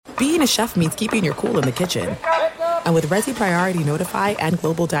being a chef means keeping your cool in the kitchen. And with Resi Priority Notify and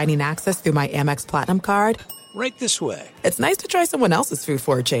Global Dining Access through my Amex Platinum card, Right this way. it's nice to try someone else's food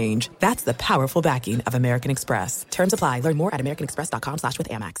for a change. That's the powerful backing of American Express. Terms apply. Learn more at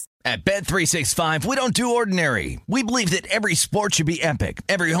americanexpress.com/withAmex. At Bet365, we don't do ordinary. We believe that every sport should be epic.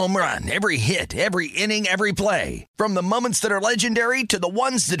 Every home run, every hit, every inning, every play. From the moments that are legendary to the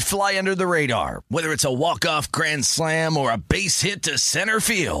ones that fly under the radar. Whether it's a walk-off grand slam or a base hit to center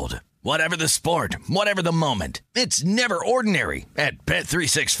field. Whatever the sport, whatever the moment, it's never ordinary at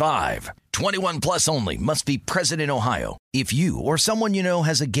Bet365. 21 plus only. Must be present in Ohio. If you or someone you know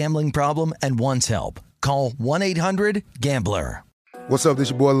has a gambling problem and wants help, call 1-800-GAMBLER. What's up, this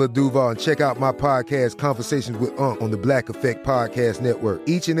your boy Lil Duval, and check out my podcast, Conversations with Unc, on the Black Effect Podcast Network.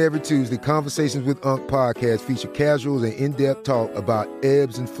 Each and every Tuesday, Conversations with Unc podcast feature casuals and in-depth talk about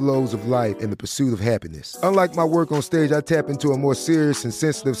ebbs and flows of life and the pursuit of happiness. Unlike my work on stage, I tap into a more serious and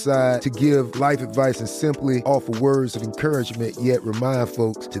sensitive side to give life advice and simply offer words of encouragement, yet remind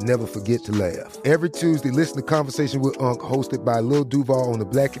folks to never forget to laugh. Every Tuesday, listen to Conversation with Unc, hosted by Lil Duval on the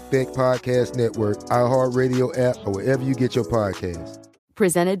Black Effect Podcast Network, iHeartRadio app, or wherever you get your podcasts.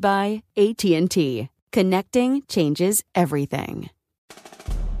 Presented by AT&T. Connecting changes everything.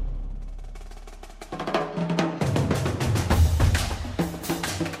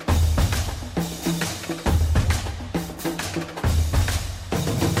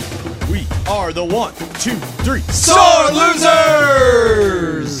 We are the 1, 2, 3 Sore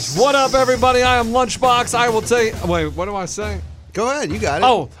Losers! What up, everybody? I am Lunchbox. I will tell you... Wait, what do I say? Go ahead, you got it.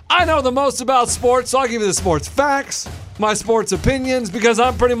 Oh, I know the most about sports, so I'll give you the sports facts, my sports opinions, because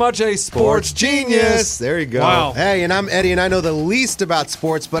I'm pretty much a sports genius. There you go. Wow. Hey, and I'm Eddie, and I know the least about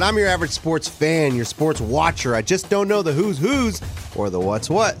sports, but I'm your average sports fan, your sports watcher. I just don't know the who's or the what's.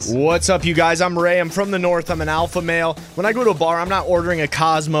 What's up, you guys? I'm Ray. I'm from the north. I'm an alpha male. When I go to a bar, I'm not ordering a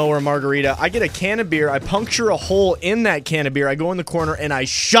Cosmo or a margarita. I get a can of beer. I puncture a hole in that can of beer. I go in the corner, and I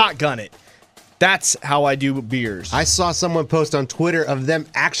shotgun it. That's how I do beers. I saw someone post on Twitter of them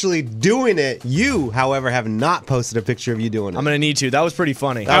actually doing it. You, however, have not posted a picture of you doing it. I'm going to need to. That was pretty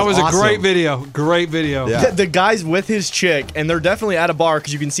funny. That was awesome. a great video. Great video. Yeah. The guy's with his chick, and they're definitely at a bar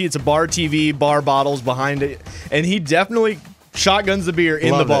because you can see it's a bar TV, bar bottles behind it, and he definitely shotguns the beer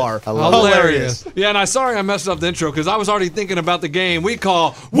in Love the it. bar. I love it. Hilarious. Yeah, and I'm sorry I messed up the intro because I was already thinking about the game we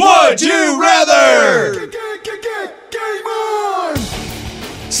call Would You Rather? Game on!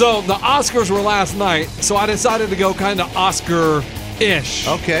 So the Oscars were last night, so I decided to go kind of Oscar-ish.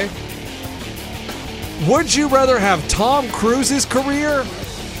 Okay. Would you rather have Tom Cruise's career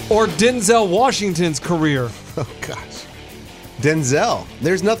or Denzel Washington's career? Oh, gosh. Denzel.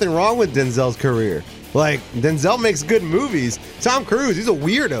 There's nothing wrong with Denzel's career. Like, Denzel makes good movies. Tom Cruise, he's a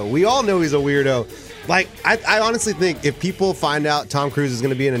weirdo. We all know he's a weirdo. Like, I honestly think if people find out Tom Cruise is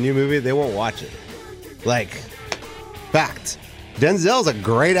going to be in a new movie, they won't watch it. Like, fact. Denzel's a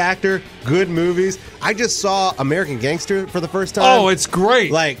great actor, good movies. I just saw American Gangster for the first time. Oh, it's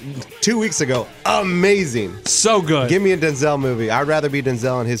great. Like 2 weeks ago. Amazing. So good. Give me a Denzel movie. I'd rather be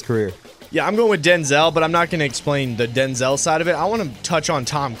Denzel in his career. Yeah, I'm going with Denzel, but I'm not going to explain the Denzel side of it. I want to touch on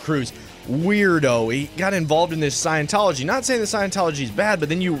Tom Cruise. Weirdo. He got involved in this Scientology. Not saying that Scientology is bad, but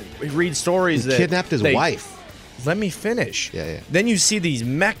then you read stories that Kidnapped his wife. Let me finish. Yeah. Then you see these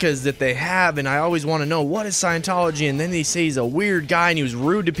meccas that they have, and I always want to know, what is Scientology? And then they say he's a weird guy and he was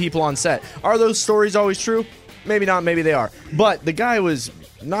rude to people on set. Are those stories always true? Maybe not, maybe they are. But the guy was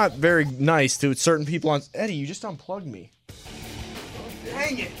not very nice to certain people on... Eddie, you just unplugged me.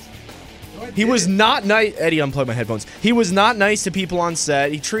 Dang it. He was not nice... Eddie, unplugged my headphones. He was not nice to people on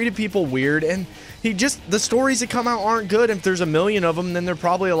set. He treated people weird, and he just... The stories that come out aren't good. If there's a million of them, then they're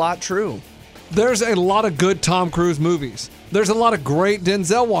probably a lot true. There's a lot of good Tom Cruise movies. There's a lot of great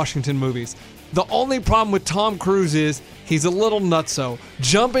Denzel Washington movies. The only problem with Tom Cruise is he's a little nutso.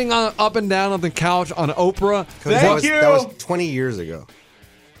 Jumping up and down on the couch on Oprah. That was 20 years ago.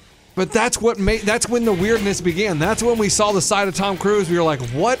 But that's when the weirdness began. That's when we saw the side of Tom Cruise. We were like,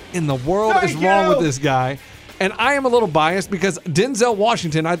 what in the world is wrong with this guy? And I am a little biased because Denzel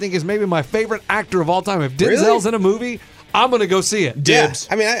Washington, I think, is maybe my favorite actor of all time. If Denzel's in a movie, I'm going to go see it. Dibs.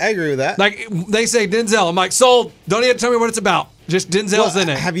 Yeah, I mean, I agree with that. Like, they say Denzel. I'm like, sold. Don't even tell me what it's about. Just Denzel's in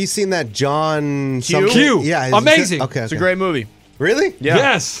it. Have you seen that John... Q? Yeah. Amazing. Okay. It's a great movie. Really? Yeah.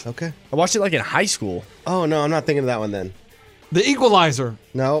 Yes. Okay. I watched it like in high school. Oh, no, I'm not thinking of that one then. The Equalizer.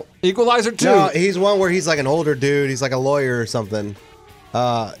 No. Equalizer 2. No, he's one where he's like an older dude. He's like a lawyer or something.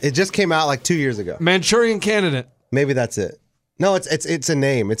 It just came out like 2 years ago. Manchurian Candidate. Maybe that's it. No, it's a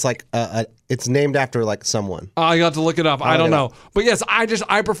name. It's like it's named after like someone. I got to look it up. I don't know. But yes,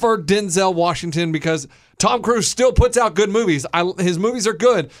 I prefer Denzel Washington because Tom Cruise still puts out good movies. His movies are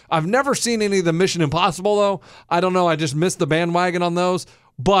good. I've never seen any of the Mission Impossible, though. I don't know. I just missed the bandwagon on those.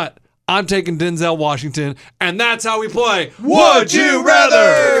 But I'm taking Denzel Washington, and that's how we play Would You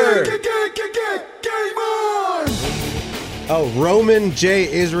Rather? Oh, Roman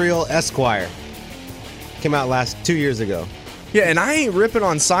J. Israel Esquire. Came out 2 years ago. Yeah, and I ain't ripping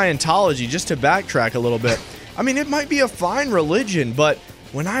on Scientology, just to backtrack a little bit. I mean, it might be a fine religion, but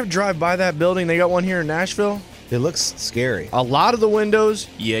when I drive by that building, they got one here in Nashville, It looks scary. a lot of the windows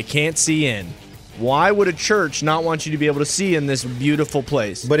you can't see in. Why would a church not want you to be able to see in this beautiful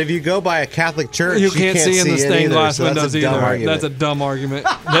place? But if you go by a Catholic church, You can't see in the stained glass windows either. That's a dumb argument.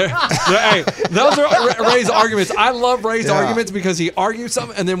 Hey, those are Ray's arguments. I love Ray's arguments because he argues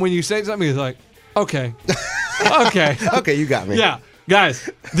something, and then when you say something, he's like, okay. Okay. Okay, you got me. Yeah. Guys,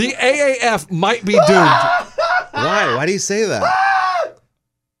 the AAF might be doomed. Why? Why do you say that?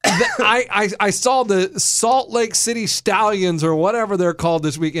 I saw the Salt Lake City Stallions or whatever they're called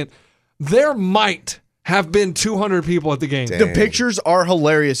this weekend. There might have been 200 people at the game. The pictures are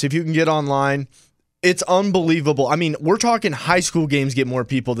hilarious. If you can get online, it's unbelievable. I mean, we're talking high school games get more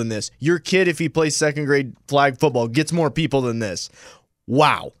people than this. Your kid, if he plays second grade flag football, gets more people than this.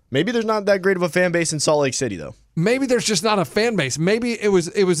 Wow. Maybe there's not that great of a fan base in Salt Lake City, though. Maybe there's just not a fan base. Maybe it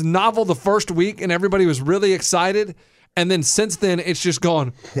was novel the first week and everybody was really excited. And then since then, it's just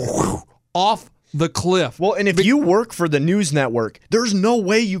gone off the cliff. Well, and if you work for the news network, there's no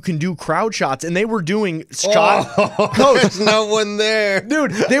way you can do crowd shots. And they were doing shots. There's no one there.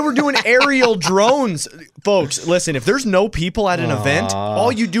 Dude, they were doing aerial drones. Folks, listen, if there's no people at an event,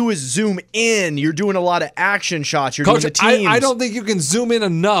 all you do is zoom in. You're doing a lot of action shots. You're Coach, doing the teams. I don't think you can zoom in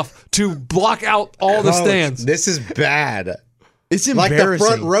enough to block out all the stands. This is bad. It's Like embarrassing.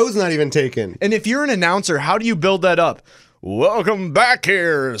 the front row's not even taken. And if you're an announcer, how do you build that up? Welcome back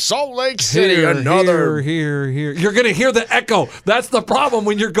here, Salt Lake City. Here. You're going to hear the echo. That's the problem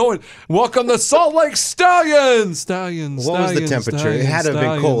when you're going, welcome to Salt Lake Stallions. What was the temperature? It had to have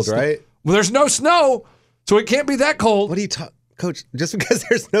been cold, right? Well, there's no snow, so it can't be that cold. What are you talking, Coach? Just because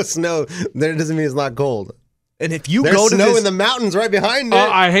there's no snow, that doesn't mean it's not cold. And if you There's go to snow this, in the mountains right behind it.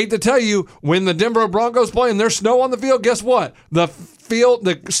 I hate to tell you, when the Denver Broncos play and there's snow on the field, guess what? The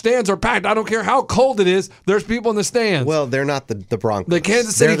stands are packed. I don't care how cold it is. There's people in the stands. Well, they're not the Broncos. The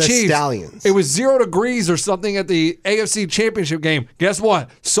Kansas City they're the Chiefs. Stallions. It was 0 degrees or something at the AFC Championship game. Guess what?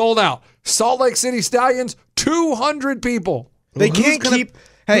 Sold out. Salt Lake City Stallions, 200 people. they can't keep.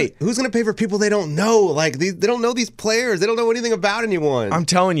 Hey, Who's going to pay for people they don't know? Like, they don't know these players. They don't know anything about anyone. I'm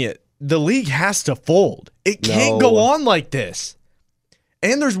telling you, the league has to fold. It can't No. go on like this.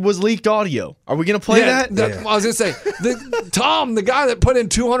 And there was leaked audio. Are we going to play that? I was going to say, Tom, the guy that put in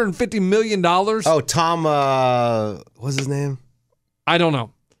 $250 million. Oh, Tom, what's his name? I don't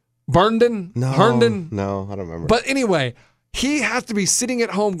know. Herndon? No, I don't remember. But anyway, he has to be sitting at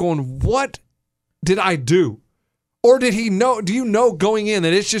home going, what did I do? Or did he know? Do you know going in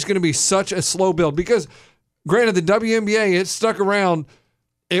that it's just going to be such a slow build? Because granted, the WNBA, it stuck around.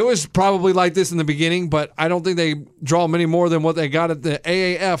 It was probably like this in the beginning, but I don't think they draw many more than what they got at the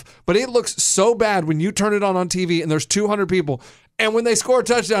AAF. But it looks so bad when you turn it on TV and there's 200 people. And when they score a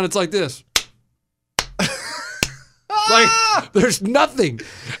touchdown, it's like this. Like, there's nothing.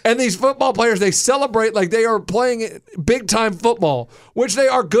 And these football players, they celebrate like they are playing big-time football, which they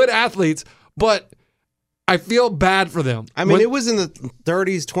are good athletes, but I feel bad for them. I mean, it was in the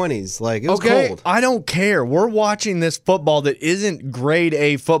 30s, 20s. Like, it was cold. I don't care. We're watching this football that isn't grade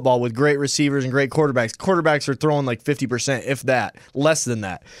A football with great receivers and great quarterbacks. Quarterbacks are throwing like 50%, if that, less than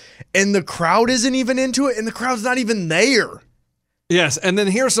that. And the crowd isn't even into it, and the crowd's not even there. Yes, and then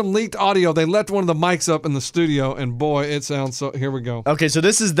here's some leaked audio. They left one of the mics up in the studio, and boy, it sounds so... Here we go. Okay, so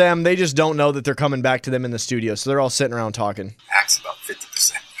this is them. They just don't know that they're coming back to them in the studio, so they're all sitting around talking. Acts about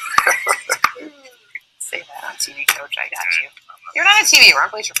 50%. Say that on TV, Coach. I got you. You're not on TV. We're on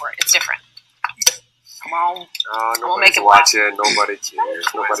Bleacher Report. It's different. Come on. We'll make it watching. Nobody cares.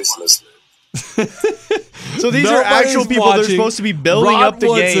 Nobody's listening. So these are actual people. They're supposed to be building Rod up the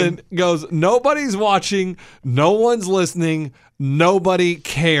Woodson game. Goes, nobody's watching. No one's listening. Nobody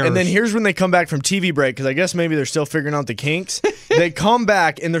cares. And then here's when they come back from TV break, because I guess maybe they're still figuring out the kinks. They come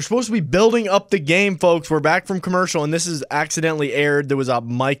back, and they're supposed to be building up the game, folks. We're back from commercial, and this is accidentally aired. There was a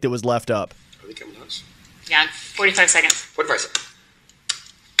mic that was left up. Are they coming to us? Yeah, 45 seconds. 45 seconds.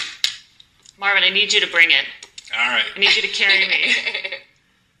 Marvin, I need you to bring it. All right. I need you to carry me.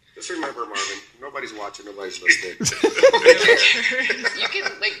 Just remember, Marvin, nobody's watching, nobody's listening. You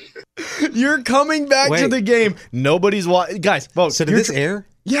can, like... You're coming back to Wait. the game. Nobody's watching. Guys, folks. So did this air?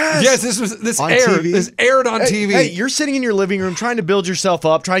 Yes. This On aired. TV? This aired on TV. Hey, you're sitting in your living room trying to build yourself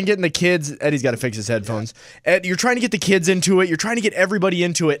up, trying to get in the kids. Eddie's got to fix his headphones. Ed, you're trying to get the kids into it. You're trying to get everybody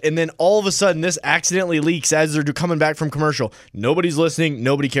into it. And then all of a sudden, this accidentally leaks as they're coming back from commercial. Nobody's listening.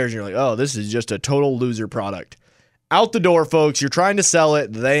 Nobody cares. And you're like, oh, this is just a total loser product. Out the door, folks. You're trying to sell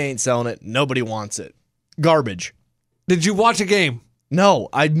it. They ain't selling it. Nobody wants it. Garbage. Did you watch a game? No,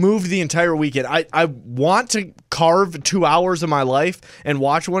 I moved the entire weekend. I want to carve 2 hours of my life and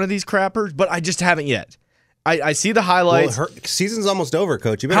watch one of these crappers, but I just haven't yet. I see the highlights. Well, season's almost over,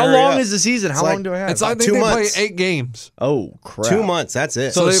 Coach. You better How hurry long up. is the season? How long do I have? It's I think 2 they months. play 8 games. Oh, crap. 2 months. That's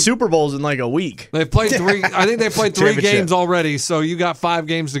it. So the they've- Super Bowl's in like a week. They've played 3. I think they played 3 Championship. games already. So you got 5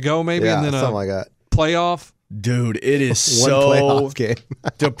 games to go, maybe, yeah, and then something a like that. playoff. Dude, it is One so playoff game.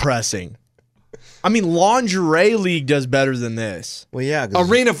 depressing. I mean, Lingerie League does better than this. Well, yeah. 'cause-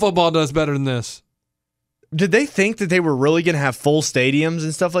 Arena football does better than this. Did they think that they were really going to have full stadiums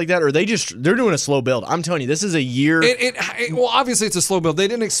and stuff like that? Or they're doing a slow build? I'm telling you, this is a year. Well, obviously it's a slow build. They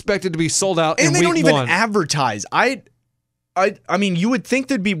didn't expect it to be sold out And in they week don't even 1. advertise. I mean, you would think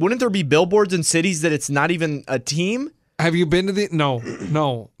wouldn't there be billboards in cities that it's not even a team? Have you been to the?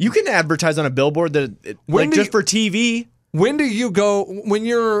 No. You can advertise on a billboard just for TV. When do you go?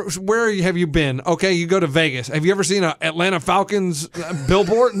 Where have you been? Okay, you go to Vegas. Have you ever seen an Atlanta Falcons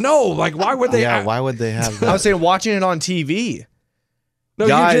billboard? No. Like, why would they? Yeah, why would they have that? I was saying watching it on TV. No,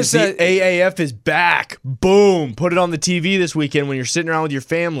 Guys, you just said the AAF is back. Boom. Put it on the TV this weekend when you're sitting around with your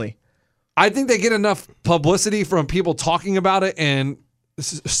family. I think they get enough publicity from people talking about it and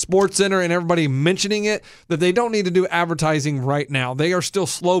Sports Center and everybody mentioning it that they don't need to do advertising right now. They are still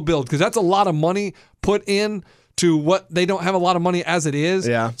slow build because that's a lot of money put in to what they don't have a lot of money as it is.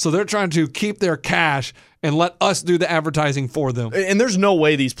 Yeah. So they're trying to keep their cash and let us do the advertising for them. And there's no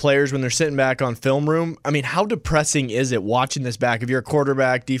way these players, when they're sitting back on film room, I mean, how depressing is it watching this back? If you're a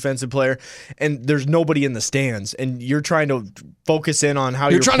quarterback, defensive player, and there's nobody in the stands, and you're trying to focus in on how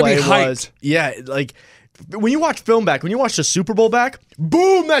You're your trying to play be hyped. was. Yeah, like when you watch film back, when you watch the Super Bowl back,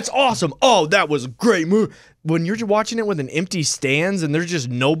 boom, that's awesome. Oh, that was a great move. When you're watching it with an empty stands and there's just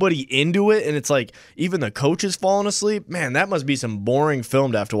nobody into it, and it's like even the coach is falling asleep, man, that must be some boring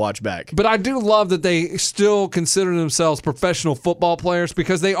film to have to watch back. But I do love that they still consider themselves professional football players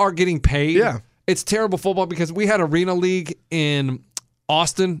because they are getting paid. Yeah. It's terrible football because we had Arena League in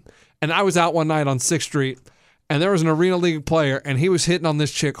Austin, and I was out one night on 6th Street, and there was an Arena League player, and he was hitting on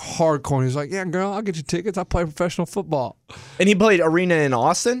this chick hardcore. And he was like, yeah, girl, I'll get you tickets. I play professional football. And he played arena in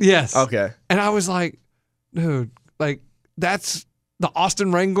Austin? Yes. Okay. And I was like, dude, like, that's the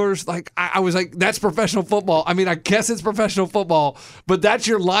Austin Wranglers. Like, I was like, that's professional football. I mean, I guess it's professional football, but that's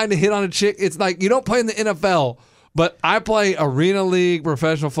your line to hit on a chick. It's like, you don't play in the NFL, but I play Arena League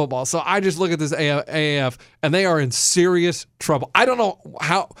professional football. So I just look at this AAF, and they are in serious trouble. I don't know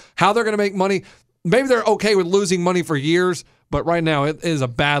how they're going to make money. Maybe they're okay with losing money for years, but right now it is a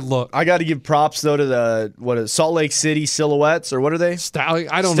bad look. I got to give props, though, to the Salt Lake City Silhouettes, or what are they?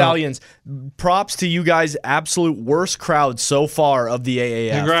 I don't Stallions. Props to you guys. Absolute worst crowd so far of the AAF.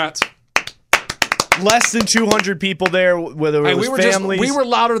 know. Congrats. Less than 200 people there, whether it was families. We were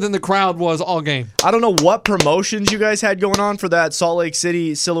louder than the crowd was all game. I don't know what promotions you guys had going on for that Salt Lake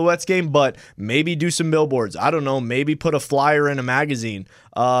City Silhouettes game, but maybe do some billboards. I don't know. Maybe put a flyer in a magazine.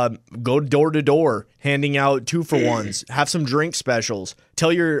 Go door to door, handing out 2-for-1s. Have some drink specials.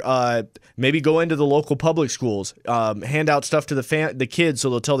 Tell your maybe go into the local public schools. Hand out stuff to the kids so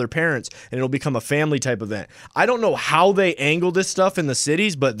they'll tell their parents, and it'll become a family type event. I don't know how they angle this stuff in the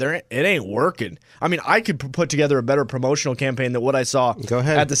cities, but it ain't working. I mean, I could put together a better promotional campaign than what I saw Go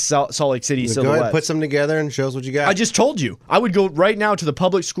ahead. at the Salt Lake City Go Silhouettes. ahead, put some together and show us what you got. I just told you. I would go right now to the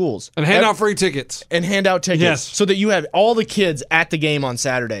public schools And hand out free tickets. and hand out tickets Yes. so that you have all the kids at the game on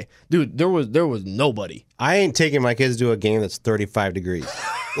Saturday. Dude, there was nobody. I ain't taking my kids to a game that's 35 degrees.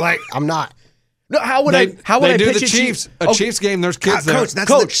 Like, I'm not. No, how would I They pitch do it the to you? Chiefs. A Okay. Chiefs game, there's kids there. Coach, that's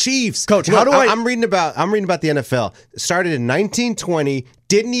Coach, the Chiefs. Coach, Look, how do I- I'm reading about the NFL. It started in 1920,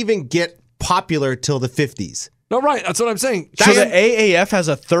 didn't even get popular till the 50s. No, right. That's what I'm saying. So the AAF has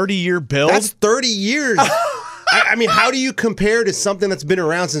a 30-year build? That's 30 years. I mean, how do you compare to something that's been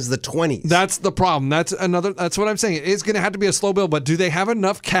around since the 20s? That's the problem. That's what I'm saying. It's going to have to be a slow build, but do they have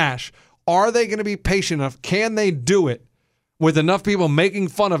enough cash? Are they going to be patient enough? Can they do it with enough people making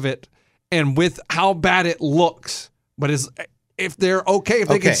fun of it and with how bad it looks? But if they're okay, if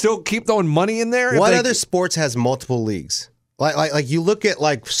they can Okay. still keep throwing money in there? What other sports has multiple leagues? Like you look at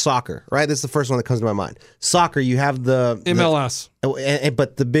like soccer, right? This is the first one that comes to my mind. Soccer, you have the MLS.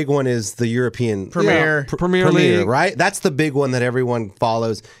 But the big one is the European Premier League, right? That's the big one that everyone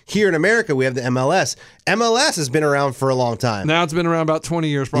follows. Here in America, we have the MLS. MLS has been around for a long time. Now it's been around about 20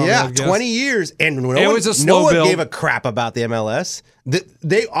 years, probably. Yeah, 20 years, and no one gave a crap about the MLS.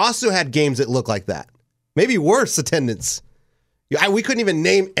 They also had games that looked like that, maybe worse attendance. We couldn't even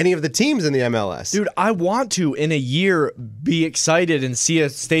name any of the teams in the MLS. Dude, I want to, in a year, be excited and see a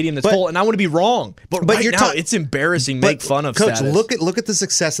stadium that's full, and I want to be wrong. But right now, it's embarrassing. Make fun of Coach, status. look at the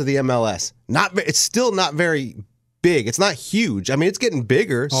success of the MLS. It's still not very big. It's not huge. I mean, it's getting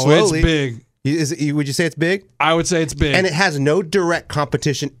bigger slowly. It's big. Would you say it's big? I would say it's big. And it has no direct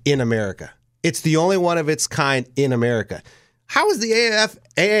competition in America. It's the only one of its kind in America. How is the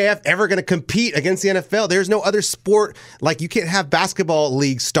AAF ever going to compete against the NFL? There's no other sport. Like, you can't have basketball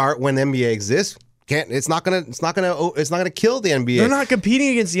leagues start when the NBA exists. It's not gonna kill the NBA. They're not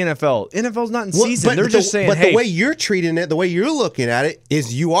competing against the NFL. NFL's not in season. They're just saying, the way you're treating it, the way you're looking at it,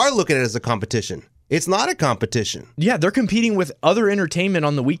 is you are looking at it as a competition. It's not a competition. Yeah, they're competing with other entertainment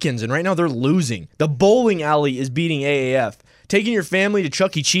on the weekends, and right now they're losing. The bowling alley is beating AAF. Taking your family to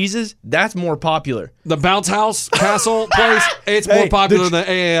Chuck E. Cheese's, that's more popular. The bounce house castle place, it's more popular than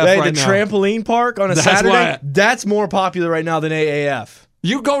AAF right now. The trampoline park on a Saturday, that's more popular right now than AAF.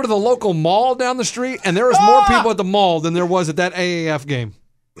 You go to the local mall down the street, and there was more people at the mall than there was at that AAF game.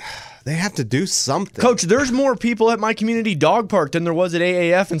 They have to do something. Coach, there's more people at my community dog park than there was at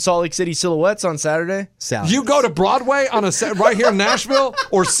AAF in Salt Lake City Silhouettes on Saturday. You go to Broadway right here in Nashville,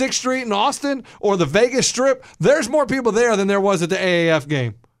 or 6th Street in Austin, or the Vegas Strip, there's more people there than there was at the AAF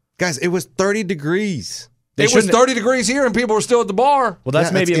game. Guys, it was 30 degrees. It was 30 degrees here, and people were still at the bar. Well,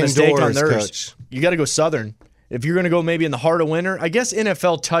 that's maybe a mistake on theirs. Coach. You got to go Southern. If you're going to go maybe in the heart of winter, I guess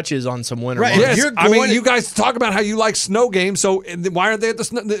NFL touches on some winter. Right. Yes. You guys talk about how you like snow games, so why aren't they at the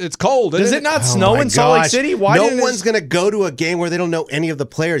snow? It's cold. Does it not snow in Salt Lake City? Why no one's going to go to a game where they don't know any of the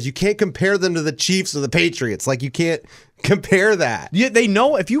players. You can't compare them to the Chiefs or the Patriots. Like, you can't compare that. Yeah, they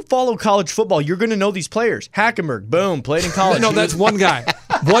know. If you follow college football, you're going to know these players. Hackenberg, boom, played in college. No, that's one guy.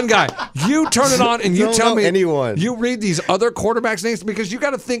 One guy. You turn it on and you tell me anyone. You read these other quarterbacks' names, because you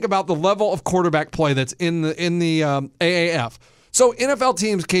got to think about the level of quarterback play that's in the AAF. So NFL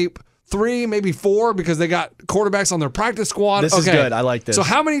teams keep 3, maybe 4, because they got quarterbacks on their practice squad. This is good. I like this. So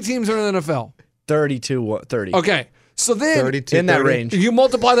how many teams are in the NFL? 30. Okay. So then, 32, in that range, you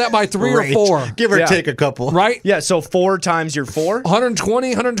multiply that by 3 or 4. Give or take a couple. Right? Yeah, so 4 times your 4? 120,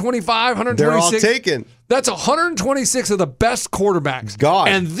 125, 126. They're all taken. That's 126 of the best quarterbacks. God.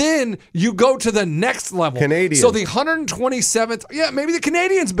 And then you go to the next level. Canadian. So the 127th, maybe the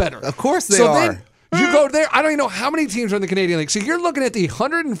Canadians better. Of course they are. Then you go there. I don't even know how many teams are in the Canadian League. So you're looking at the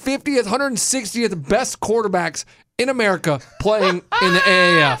 150th, 160th best quarterbacks in America playing in the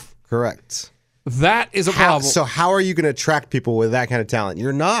AAF. Correct. That is a problem. So how are you going to attract people with that kind of talent?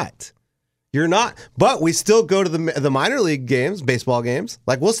 You're not. But we still go to the minor league games, baseball games.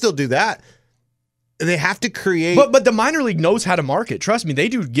 Like, we'll still do that. They have to create. But the minor league knows how to market. Trust me, they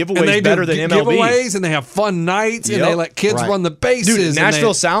do giveaways better than MLB. Giveaways, and they have fun nights, and they let kids run the bases. Dude,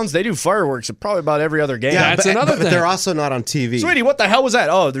 Nashville Sounds, they do fireworks at probably about every other game. Yeah, that's another thing. But they're also not on TV. Sweetie, what the hell was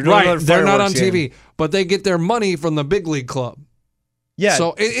that? Oh, they're doing another fireworks They're not on game. TV, but they get their money from the big league club. Yeah.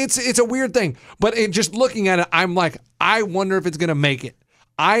 So it's a weird thing. But just looking at it, I'm like, I wonder if it's going to make it.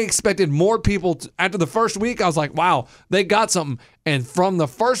 I expected more people. After the first week, I was like, wow, they got something. And from the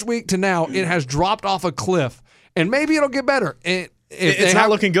first week to now, it has dropped off a cliff. And maybe it'll get better. It's not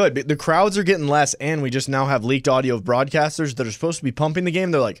looking good. The crowds are getting less, and we just now have leaked audio of broadcasters that are supposed to be pumping the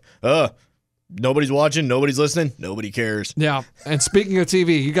game. They're like, nobody's watching, nobody's listening, nobody cares. Yeah. And speaking of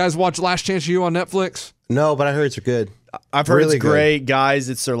TV, you guys watch Last Chance U on Netflix? No, but I heard it's good. I've heard it's great. Guys,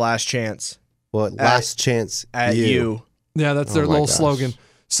 it's their last chance. What? Last chance at you. Yeah, that's their little slogan.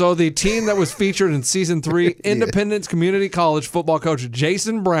 So the team that was featured in Season 3, Independence Community College football coach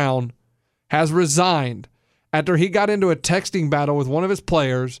Jason Brown, has resigned after he got into a texting battle with one of his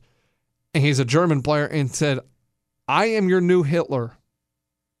players, and he's a German player, and said, "I am your new Hitler."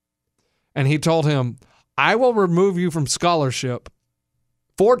 And he told him, "I will remove you from scholarship.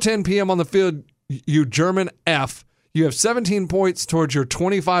 4:10 p.m. on the field, you German F. You have 17 points towards your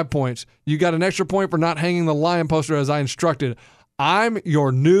 25 points. You got an extra point for not hanging the lion poster as I instructed. I'm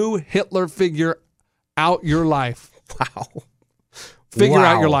your new Hitler. Figure out your life." Wow. Figure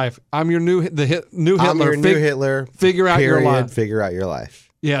out your life. I'm your new Hitler. I'm your new Hitler. Figure out your life. Figure out your life.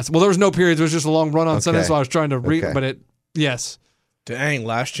 Yes. Well, there was no periods. It was just a long run-on sentence, so I was trying to read, but yes. Dang,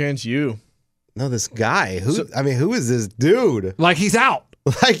 Last Chance U. No, this guy. Who is this dude? Like, he's out.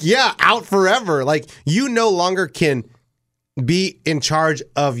 Like, yeah, out forever. Like, you no longer can be in charge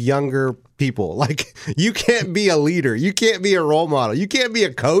of younger people. Like, you can't be a leader. You can't be a role model. You can't be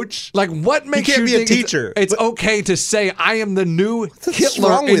a coach. Like, what makes you can't be a think teacher? It's okay to say I am the new Hitler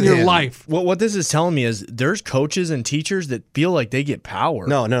wrong in with your him? life? What this is telling me is there's coaches and teachers that feel like they get power.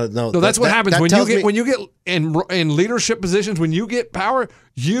 No. No, that's what happens that when you tells get me- when you get in leadership positions. When you get power,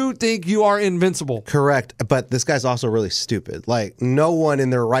 you think you are invincible. Correct, but this guy's also really stupid. Like, no one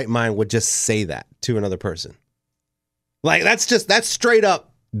in their right mind would just say that to another person. Like, that's straight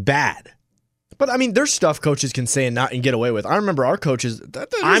up bad. But I mean, there's stuff coaches can say and get away with. I remember our coaches.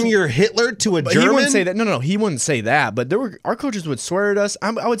 I'm your Hitler to a But German. He wouldn't say that. No, he wouldn't say that. But our coaches would swear at us.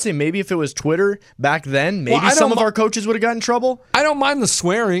 I would say maybe if it was Twitter back then, maybe Well, some of our coaches would have gotten in trouble. I don't mind the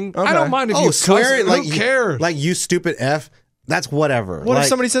swearing. Okay. I don't mind if you swearing, cuss. like, Who cares? Like, you stupid F. That's whatever. What Like, if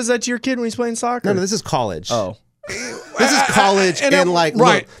somebody says that to your kid when he's playing soccer? No, this is college. Oh. This is college, and like,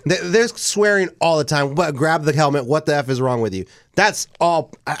 right. look, there's swearing all the time. But grab the helmet. What the F is wrong with you? That's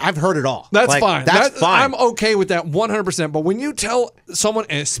all. I've heard it all. That's Like, fine. That's fine. I'm okay with that 100%. But when you tell someone,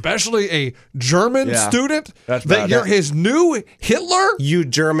 especially a German student, That's that bad. you're his new Hitler, You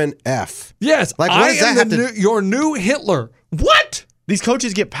German F. yes, Like, what I does that am have to- your new Hitler. What? These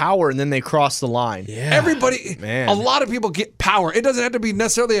coaches get power and then they cross the line. Everybody, Man. a lot of people get power. It doesn't have to be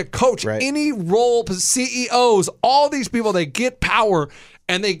necessarily a coach. Right. Any role, CEOs, all these people, they get power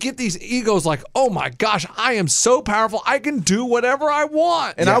and they get these egos like, oh my gosh, I am so powerful. I can do whatever I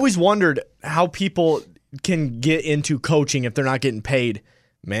want. And I always wondered how people can get into coaching if they're not getting paid.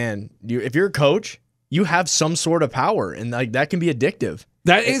 Man, if you're a coach, you have some sort of power, and like that can be addictive.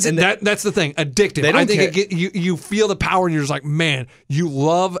 That is that's the thing. Addictive. They don't I think care. you feel the power and you're just like, man, you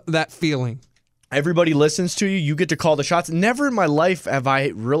love that feeling. Everybody listens to you. You get to call the shots. Never in my life have I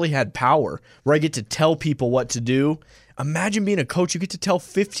really had power where I get to tell people what to do. Imagine being a coach. You get to tell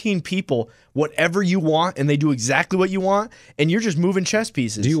 15 people whatever you want, and they do exactly what you want, and you're just moving chess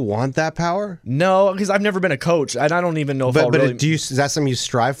pieces. Do you want that power? No, because I've never been a coach, and I don't even know if I'll really. Is that something you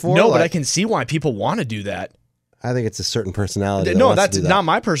strive for? No, but Like, I can see why people want to do that. I think it's a certain personality. No, wants to that's do that. not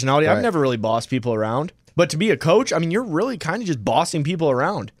my personality. I've Right. never really bossed people around. But to be a coach, I mean, you're really kind of just bossing people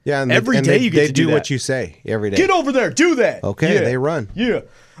around. Yeah, and every and day they, you get they to do that. what you say every day. Get over there, do that. Okay, Yeah. they run Yeah.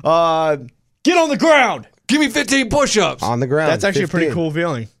 Get on the ground. Give me 15 push-ups. on the ground. That's actually a pretty 15. cool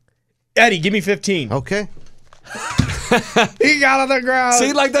feeling. Eddie, give me 15. Okay. He got on the ground.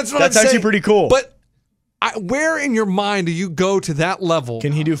 See, like that's what That's I'm saying. actually pretty cool. But where in your mind do you go to that level?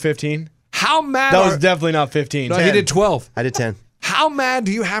 Can he do 15? How mad? That was definitely not 15. No, he did 12. I did 10. How mad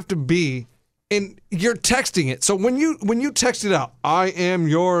do you have to be? And you're texting it. So when you text it out, I am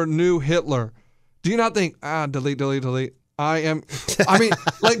your new Hitler. Do you not think delete? I mean,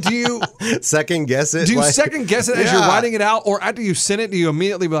 like, do you Second guess it? do you Like- second guess it as you're Yeah. writing it out, or after you send it, do you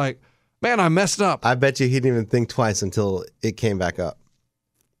immediately be like, man, I messed up? I bet you he didn't even think twice until it came back up.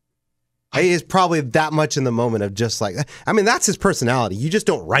 He is probably that much in the moment of just like, I mean, that's his personality. You just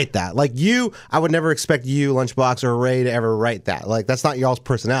don't write that. Like you, I would never expect you, Lunchbox, or Ray to ever write that. Like that's not y'all's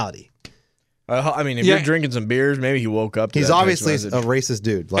personality. I mean, if Yeah. you're drinking some beers, maybe he woke up to He's that text obviously message. a racist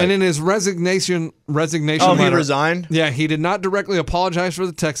dude. Like, And in his resignation Oh, he letter, resigned? Yeah, he did not directly apologize for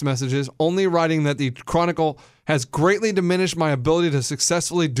the text messages, only writing that the Chronicle has greatly diminished my ability to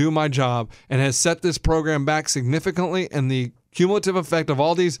successfully do my job and has set this program back significantly, and the cumulative effect of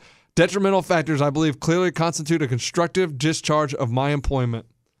all these detrimental factors, I believe, clearly constitute a constructive discharge of my employment.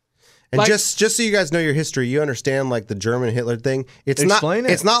 and like- just so you guys know your history, you understand like the German Hitler thing. It's Explain not.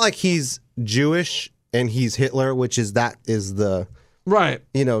 it. It's not like he's Jewish and he's Hitler, which is the Right.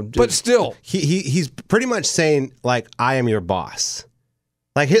 But still. he's pretty much saying like I am your boss.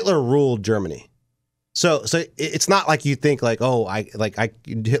 Like Hitler ruled Germany. So it's not like you think like, oh,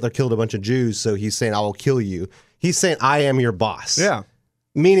 Hitler killed a bunch of Jews, so he's saying I will kill you. He's saying I am your boss. Yeah.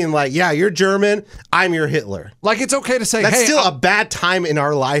 Meaning like, yeah, you're German, I'm your Hitler. Like, it's okay to say, That's hey, still a bad time in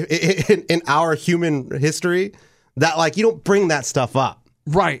our life, in our human history, that like you don't bring that stuff up.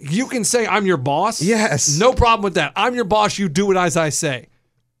 right. You can say, I'm your boss. Yes. No problem with that. I'm your boss. You do it as I say.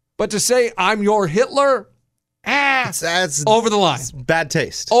 But to say, I'm your Hitler, That's over the line. bad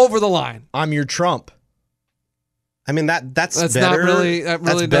taste. Over the line. I'm your Trump. I mean that's That's better. not really. That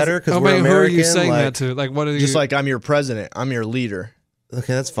really that's better doesn't- because I we're mean, American. who are you saying like, that to? Like, what are you? Just like I'm your president. I'm your leader.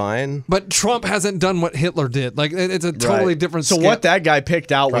 Okay, that's fine. But Trump hasn't done what Hitler did. Like, it's a totally Right. different. So skip. what that guy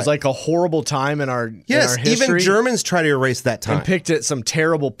picked out was Right. like a horrible time in our Yes, in our history. even Germans try to erase that time. and picked it some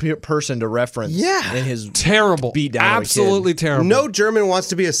terrible person to reference. Yeah. in his terrible, beat down of a kid. absolutely terrible. No German wants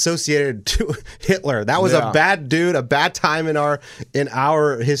to be associated to Hitler. That was Yeah. a bad dude, a bad time in our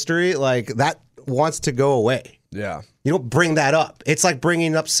history. Like that wants to go away. Yeah, You don't bring that up. It's like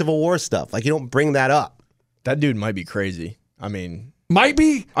bringing up Civil War stuff. Like you don't bring that up. that dude might be crazy. I mean, Might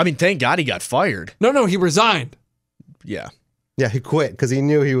be. thank God he got fired. No, he resigned. Yeah. Yeah, he quit because he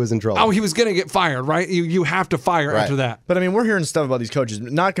knew he was in trouble. Oh, he was going to get fired, right? You have to fire after that. But I mean, we're hearing stuff about these coaches.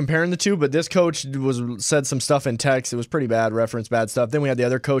 Not comparing the two, but this coach said some stuff in text. It was pretty bad, referenced bad stuff. Then we had the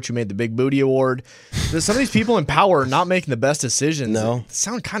other coach who made the Big Booty Award. Some of these people in power are not making the best decisions. No. They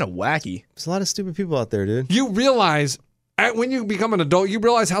sound kind of wacky. There's a lot of stupid people out there, dude. You realize, when you become an adult, you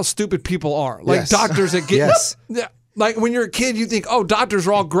realize how stupid people are. Like Yes. doctors that get... Yes. Yeah. Like when you're a kid, you think, oh, doctors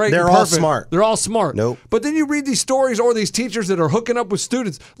are all great. They're and all perfect. smart. They're all smart. Nope. But then you read these stories or these teachers that are hooking up with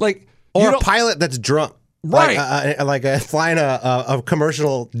students. Like, Or you a don't- pilot that's drunk. Right. Like flying a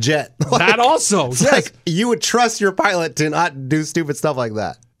commercial jet. That also. It's Yes. like you would trust your pilot to not do stupid stuff like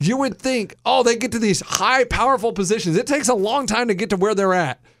that. You would think, oh, they get to these high, powerful positions. It takes a long time to get to where they're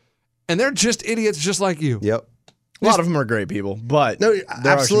at. And they're just idiots just like you. Yep. A lot of them are great people, but No, there are some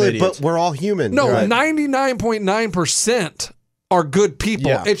absolutely. idiots. But we're all human. No, Right. 99.9% are good people.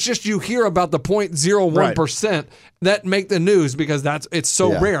 Yeah. It's just you hear about the 0.01% that make the news because it's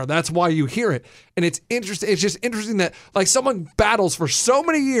so Yeah. rare. That's why you hear it. And it's interesting. It's just interesting that like someone battles for so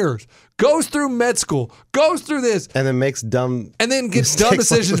many years, goes through med school, goes through this, And then makes dumb. and then gets dumb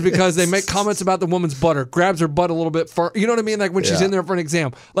mistakes like decisions this. because they make comments about the woman's butt or grabs her butt a little bit far. You know what I mean? Like when she's Yeah. in there for an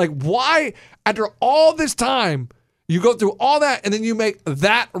exam. Like why, after all this time, you go through all that and then you make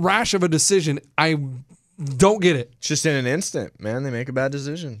that rash of a decision? I don't get it. It's just in an instant, man. They make a bad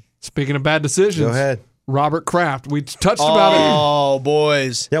decision. Speaking of bad decisions, Go ahead. Robert Kraft. We touched about Oh,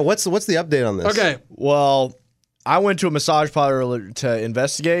 boys. Yeah. What's the update on this? it. Okay. Well, I went to a massage parlor to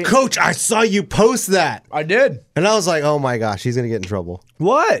investigate. Coach, I saw you post that, I did. and I was like, oh my gosh, he's gonna get in trouble.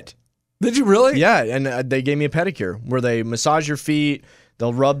 What? Did you really? Yeah, and they gave me a pedicure where they massage your feet.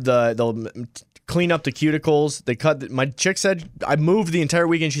 They'll clean up the cuticles. They cut. My chick said I moved the entire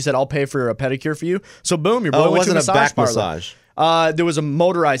weekend. She said I'll pay for a pedicure for you. So boom, your boy Oh, it went to wasn't a massage back parlor. massage. There was a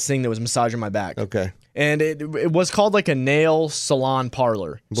motorized thing that was massaging my back. Okay. And it was called like a nail salon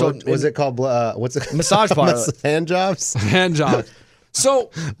parlor. What was it called? What's it? Massage parlor. Hand jobs. Hand job. So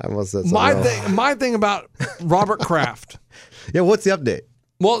I almost said something. my thing about Robert Kraft. Yeah. What's the update?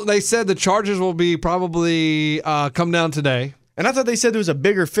 Well, they said the charges will be probably come down today. And I thought they said there was a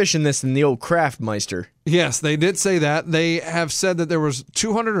bigger fish in this than the old Kraftmeister. Yes, they did say that. They have said that there was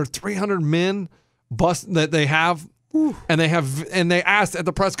 200 or 300 men that they have, and they asked at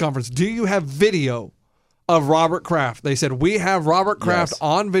the press conference, "Do you have video of Robert Kraft?" They said, "We have Robert Kraft Yes.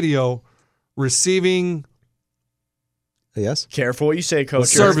 on video receiving Yes. Careful what you say, Coach.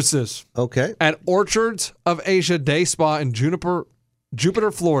 services Okay. at Orchards of Asia Day Spa in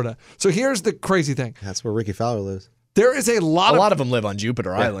Jupiter, Florida." So here's the crazy thing: That's where Ricky Fowler lives. there is a A lot of them live on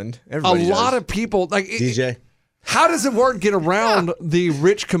Jupiter Island. a Everybody lot does. of people like DJ. How does the word get around the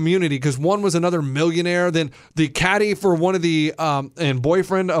rich community? Because one was another millionaire, then the caddy for one of the and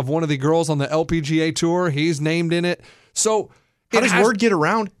boyfriend of one of the girls on the LPGA tour, he's named in it. So How does word get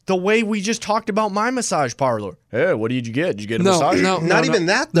around the way we just talked about my massage parlor? Hey, what did you get? Did you get a massage? Not even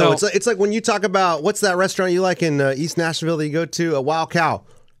that though. No. It's like when you talk about what's that restaurant you like in East Nashville that you go to, a Wild Cow.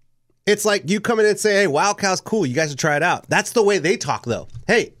 It's like you come in and say, "Hey, Wild Cow's cool. You guys should try it out." That's the way they talk though.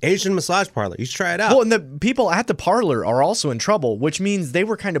 Hey, Asian massage parlor, you should try it out. Well, and the people at the parlor are also in trouble, which means they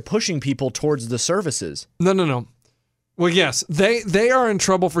were kind of pushing people towards the services. No. Well, yes, they are in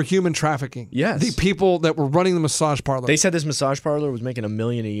trouble for human trafficking. Yes. The people that were running the massage parlor. They said this massage parlor was making $1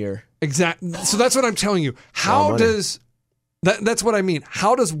 million a year. Exactly. So that's what I'm telling you. How money. does that's what I mean.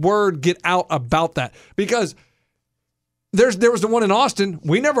 How does word get out about that? Because there was the one in Austin.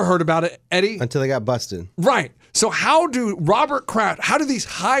 We never heard about it, Eddie. Until they got busted. Right. So how do Robert Kraft, how do these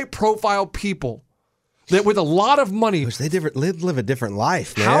high profile people that with a lot of money, Which they live a different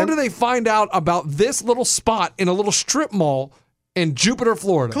life, man. how do they find out about this little spot in a little strip mall in Jupiter,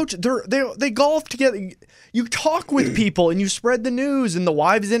 Florida? Coach, they golf together. You talk with people and you spread the news, and the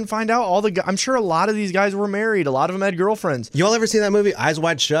wives didn't find out. I'm sure a lot of these guys were married. A lot of them had girlfriends. Y'all ever seen that movie Eyes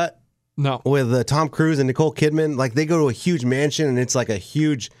Wide Shut No. with Tom Cruise and Nicole Kidman? Like they go to a huge mansion and it's like a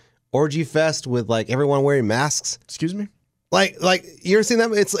huge orgy fest with like everyone wearing masks. Excuse me? Like you ever seen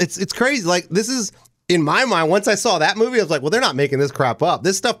that? It's crazy. Like this is in my mind. Once I saw that movie, I was like, well, they're not making this crap up.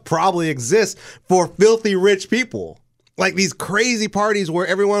 This stuff probably exists for filthy rich people. Like these crazy parties where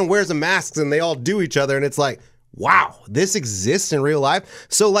everyone wears a mask and they all do each other, and it's like, wow, this exists in real life.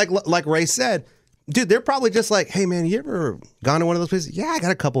 So like Ray said, dude, they're probably just like, hey man, you ever gone to one of those places? Yeah, I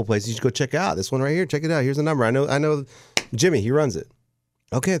got a couple of places you should go check out. This one right here, check it out. Here's the number. I know Jimmy, he runs it.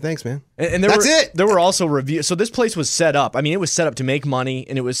 Okay, thanks, man. And That's it. There were also reviews. So this place was set up. I mean, it was set up to make money,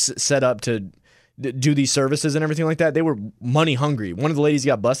 and it was set up to do these services and everything like that, they were money hungry. One of the ladies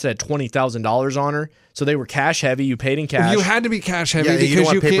got busted, had $20,000 on her, so they were cash heavy. You paid in cash. You had to be cash heavy Yeah, because you don't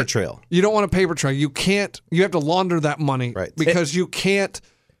want a paper can't- trail. You don't want a paper trail. You can't. You have to launder that money, Right. Because you can't.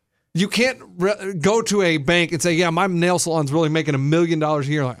 You can't go to a bank and say, "Yeah, my nail salon's really making $1 million a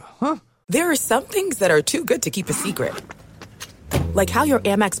year." Like, huh? There are some things that are too good to keep a secret. Like how your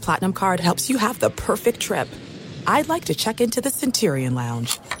Amex Platinum card helps you have the perfect trip. I'd like to check into the Centurion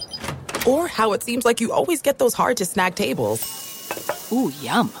Lounge. Or how it seems like you always get those hard-to-snag tables. Ooh,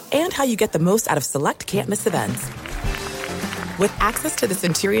 yum. And how you get the most out of select can't-miss events. With access to the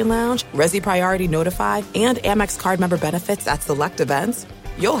Centurion Lounge, Resi Priority Notify, and Amex card member benefits at select events,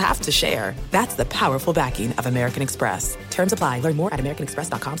 you'll have to share. That's the powerful backing of American Express. Terms apply. Learn more at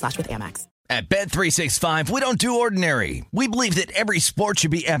americanexpress.com/withAmex. At Bet365, we don't do ordinary. We believe that every sport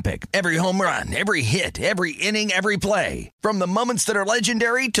should be epic. Every home run, every hit, every inning, every play. From the moments that are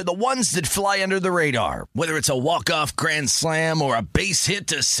legendary to the ones that fly under the radar. Whether it's a walk-off grand slam or a base hit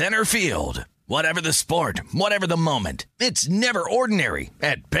to center field. Whatever the sport, whatever the moment. It's never ordinary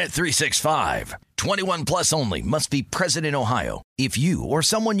at Bet365. 21 plus only. Must be present in Ohio. If you or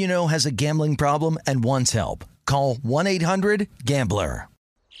someone you know has a gambling problem and wants help, call 1-800-GAMBLER.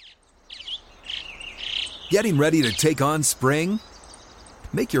 Getting ready to take on spring?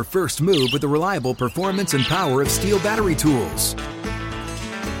 Make your first move with the reliable performance and power of Steel battery tools.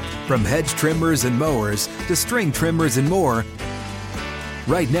 From hedge trimmers and mowers to string trimmers and more,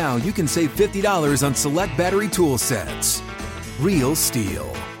 right now you can save $50 on select battery tool sets. Real Steel.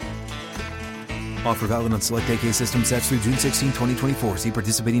 Offer valid on select AK system sets through June 16, 2024. See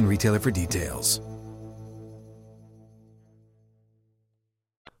participating retailer for details.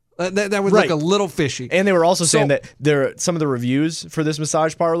 That would look a little fishy. And they were also saying that some of the reviews for this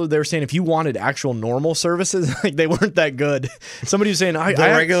massage parlor, they were saying if you wanted actual normal services, like they weren't that good. Somebody was saying the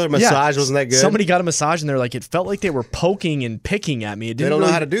regular massage wasn't that good. Somebody got a massage and they're like, it felt like they were poking and picking at me. It didn't They don't really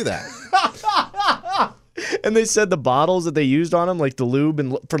know how to do that. And they said the bottles that they used on them, like the lube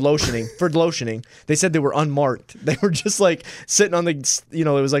and for lotioning, they said they were unmarked. They were just like sitting on the, it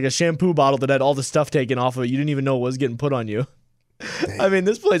was like a shampoo bottle that had all the stuff taken off of it. You didn't even know what was getting put on you. I mean,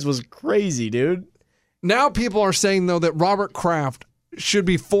 this place was crazy, dude. Now people are saying, though, that Robert Kraft should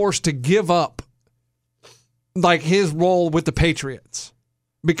be forced to give up like his role with the Patriots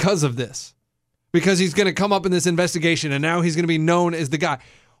because of this. Because he's going to come up in this investigation and now he's going to be known as the guy.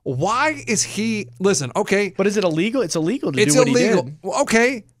 Why is he... Listen, okay. But is it illegal? It's illegal to do what he did.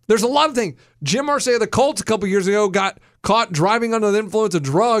 Okay. There's a lot of things. Jim Irsay of the Colts a couple years ago got caught driving under the influence of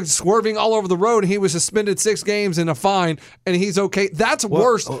drugs, swerving all over the road. He was suspended 6 games and a fine, and he's okay. That's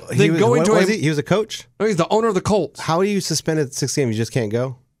worse than going to He was a coach? No, he's the owner of the Colts. How are you suspended 6 games? You just can't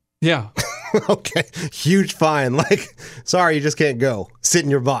go? Yeah. Okay. Huge fine. Like, sorry, you just can't go. Sit in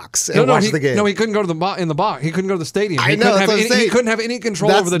your box and watch the game. No, he couldn't go to the box. He couldn't go to the stadium. I know. He couldn't have any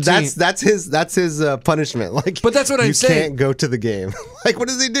control over the team. That's his punishment. Like, but that's what I'm saying. You can't go to the game. Like, what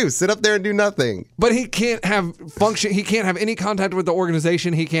does he do? Sit up there and do nothing. But he can't have function. He can't have any contact with the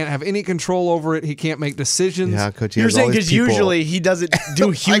organization. He can't have any control over it. He can't make decisions. Yeah, coach. You're saying because usually he doesn't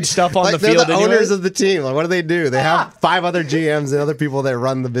do huge stuff on the field. They're the owners of the team. Like, what do? They have 5 other GMs and other people that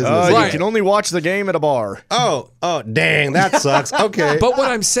run the business. You can only watch the game at a bar. Oh, dang, that sucks. Okay. But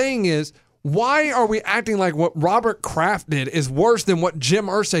what I'm saying is, why are we acting like what Robert Kraft did is worse than what Jim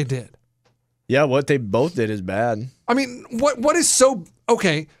Irsay did? Yeah, what they both did is bad. I mean, what is so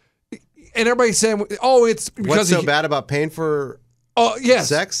okay? And everybody's saying, "Oh, it's because what's so bad about paying for yes,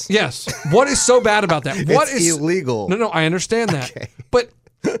 sex?" Yes. What is so bad about that? What it's is illegal? No, I understand that, okay. But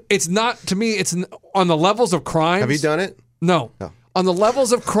it's not to me. It's on the levels of crimes. Have you done it? No. On the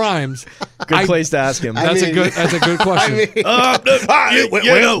levels of crimes, good place to ask him. That's a good question.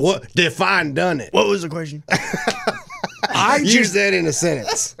 What define done it? What was the question? Use that in a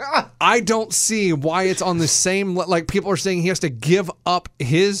sentence. I don't see why it's on the same. Like people are saying, he has to give up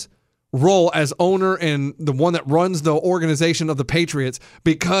his role as owner and the one that runs the organization of the Patriots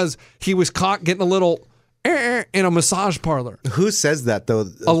because he was caught getting a little in a massage parlor. Who says that though?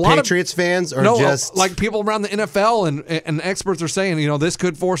 A lot Patriots fans or just like people around the NFL and experts are saying, this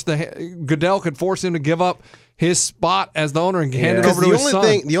could force Goodell could force him to give up his spot as the owner and hand it over to his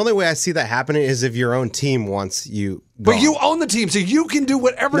son. The only way I see that happening is if your own team wants you. But you own the team, so you can do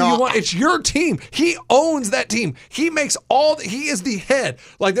whatever you want. It's your team. He owns that team. He makes he is the head.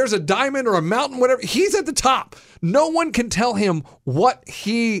 Like there's a diamond or a mountain, whatever. He's at the top. No one can tell him what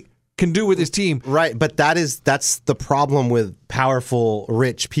he can do with his team. Right, but that's the problem with powerful,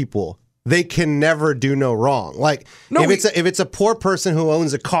 rich people. they can never do no wrong. Like if it's a poor person who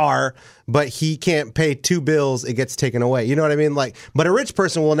owns a car, but he can't pay 2 bills, it gets taken away. You know what I mean? Like, but a rich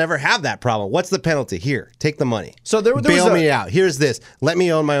person will never have that problem. What's the penalty? Here, take the money. So there bail was me out. Here's this. Let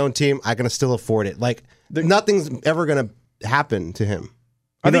me own my own team. I can still afford it. Like nothing's ever gonna happen to him.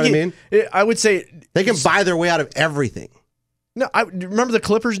 You know what I mean? I would say they can buy their way out of everything. No, I remember the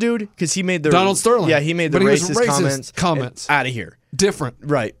Clippers dude because he made the Donald Sterling. Yeah, he made the racist comments. Out of here. Different.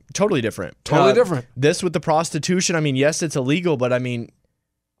 Right. Totally different. Totally different. This with the prostitution, I mean, yes, it's illegal, but I mean,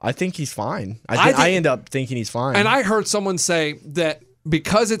 I think he's fine. I end up thinking he's fine. And I heard someone say that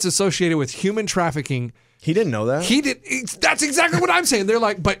because it's associated with human trafficking. He didn't know that. He did. That's exactly what I'm saying. They're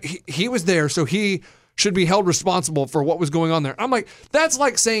like, but he was there, so he should be held responsible for what was going on there. I'm like, that's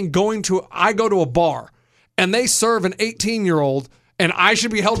like saying I go to a bar and they serve an 18-year-old and I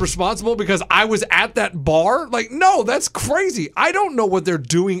should be held responsible because I was at that bar? Like, no, that's crazy. I don't know what they're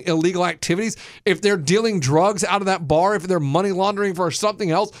doing illegal activities, if they're dealing drugs out of that bar, if they're money laundering for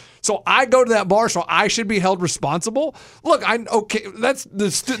something else. So I go to that bar, so I should be held responsible? Look, that's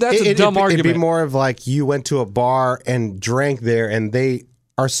a dumb argument. It'd be more of like you went to a bar and drank there and they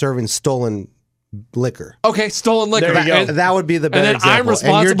are serving stolen liquor. Okay, stolen liquor. There you go. That would be the better example. I'm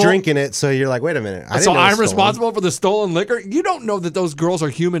responsible. And you're drinking it, so you're like, wait a minute. So I'm responsible for the stolen liquor? You don't know that those girls are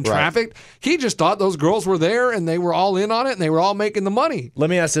human trafficked. He just thought those girls were there and they were all in on it and they were all making the money. Let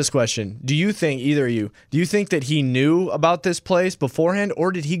me ask this question. Do you think that he knew about this place beforehand,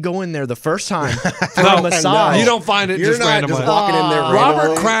 or did he go in there the first time for a massage? You don't find it You're just not randomly. just walking in there Robert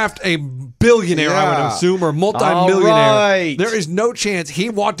randomly. Kraft, a billionaire, I would assume, or multi-millionaire. Right. There is no chance he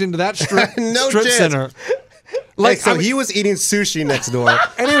walked into that strip chance. center. Like, so he was eating sushi next door.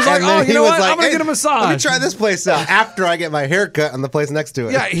 And he was like, then you know what? like, I'm going to get a massage. Let me try this place out after I get my haircut on the place next to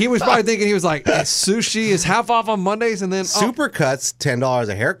it. Yeah, he was probably thinking, he was like, sushi is half off on Mondays, and then Supercuts, $10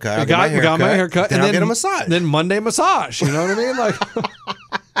 a haircut. I got my haircut. Then and I'll then get a massage. Then Monday massage. You know what I mean? Like,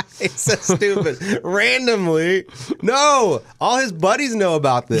 it's so stupid. Randomly. No. All his buddies know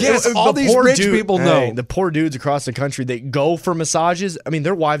about this. yes, all these rich people know. The poor dudes across the country that go for massages, I mean,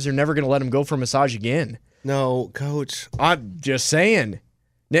 their wives are never going to let them go for a massage again. No, coach. I'm just saying.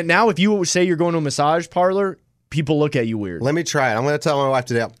 Now, if you say you're going to a massage parlor, people look at you weird. Let me try it. I'm going to tell my wife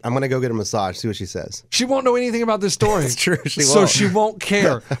today. I'm going to go get a massage, see what she says. She won't know anything about this story. It's true. So she won't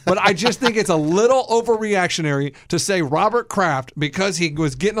care. But I just think it's a little overreactionary to say Robert Kraft, because he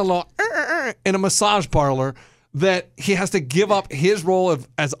was getting along in a massage parlor, that he has to give up his role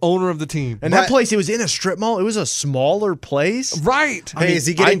as owner of the team. And that place, it was in a strip mall. It was a smaller place. Right. Hey, is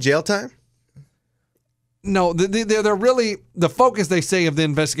he getting jail time? No, they're really, the focus, they say, of the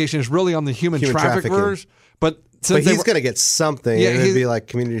investigation is really on the human traffickers. But he's going to get something. Yeah, it'd be like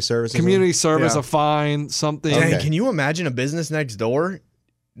community service. Community service, a fine, something. Dang, can you imagine a business next door?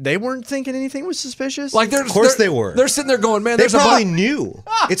 They weren't thinking anything was suspicious? Like, of course they were. They're sitting there going, man, they there's probably knew.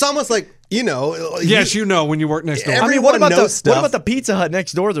 It's almost like, yes, you know when you work next door. I mean, what about the Pizza Hut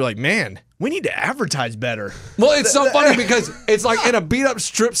next door? They're like, man, we need to advertise better. Well, it's so funny because it's like in a beat up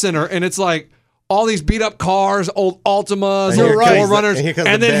strip center, and it's like all these beat up cars, old Altimas, old 4Runners,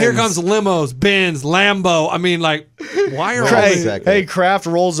 and then here comes limos, Benz, Lambo. I mean, like, why are all these? Hey, Kraft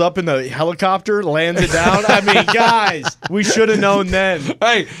rolls up in the helicopter, lands it down. I mean, guys, we should have known then.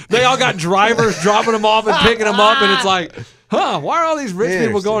 Hey, they all got drivers dropping them off and picking them up, and it's like, why are all these rich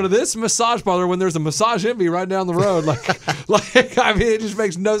people going to this massage parlor when there's a Massage Envy right down the road? Like, I mean, it just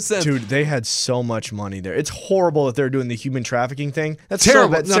makes no sense. Dude, they had so much money there. It's horrible that they're doing the human trafficking thing. That's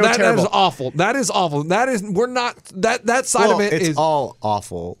terrible. That's so terrible. That is awful. That is awful. That side of it is all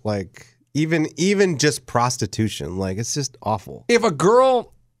awful. Like, even just prostitution. Like, it's just awful. If a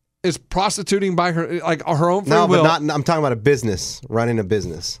girl is prostituting by her own free will. But I'm talking about a business, running a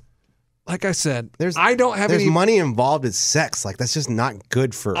business. Like I said, there's money involved in sex. Like, that's just not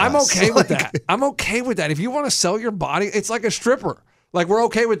good for us. I'm okay with that. I'm okay with that. If you want to sell your body, it's like a stripper. Like, we're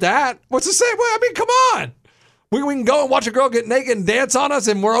okay with that. What's the same way? I mean, come on. We can go and watch a girl get naked and dance on us,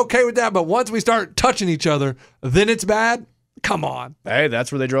 and we're okay with that. But once we start touching each other, then it's bad. Come on. Hey,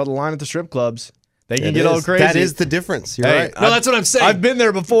 that's where they draw the line at the strip clubs. They can get all crazy. That is the difference. You're right. No, that's what I'm saying. I've been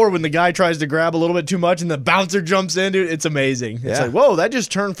there before when the guy tries to grab a little bit too much and the bouncer jumps in, dude. It's amazing. It's like, whoa, that just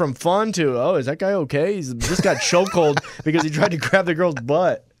turned from fun to, oh, is that guy okay? He's just got chokehold because he tried to grab the girl's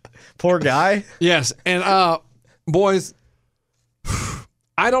butt. Poor guy. Yes. And, boys,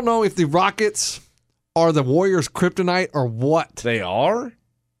 I don't know if the Rockets are the Warriors' kryptonite or what. They are?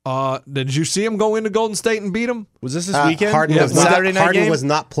 Did you see him go into Golden State and beat him? Was this weekend? Harden, Yeah, was not, Saturday night Harden game? was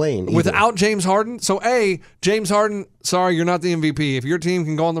not playing either. Without James Harden? So, James Harden, sorry, you're not the MVP. If your team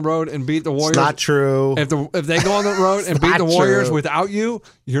can go on the road and beat the Warriors. It's not true. If they go on the road and beat the Warriors without you,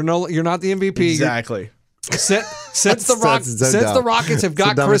 you're not the MVP. Exactly. Since the Rockets have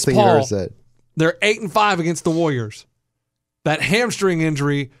got Chris Paul, they're 8-5 against the Warriors. That hamstring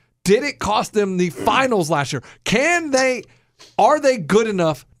injury, did it cost them the finals last year? Are they good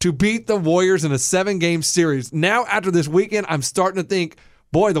enough to beat the Warriors in a 7-game series? Now, after this weekend, I'm starting to think,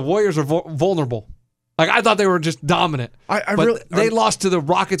 boy, the Warriors are vulnerable. Like, I thought they were just dominant. They lost to the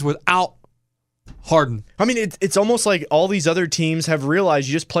Rockets without Harden. I mean, it's almost like all these other teams have realized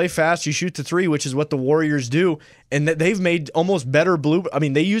you just play fast, you shoot the three, which is what the Warriors do, and that they've made almost better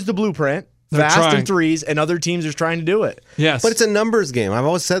they use the blueprint. Fast and threes, and other teams are trying to do it. Yes. But it's a numbers game. I've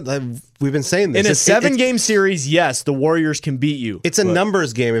always said, we've been saying this. In a 7-game series, yes, the Warriors can beat you. It's a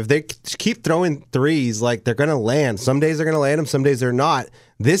numbers game. If they keep throwing threes, like, they're going to land. Some days they're going to land them, some days they're not.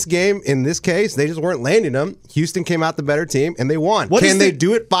 This game, in this case, they just weren't landing them. Houston came out the better team, and they won. Can they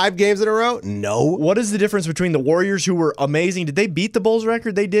do it 5 games in a row? No. What is the difference between the Warriors, who were amazing? Did they beat the Bulls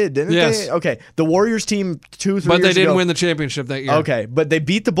record? They did, didn't they? Okay. The Warriors team 2-3 years ago. But they didn't win the championship that year. Okay, but they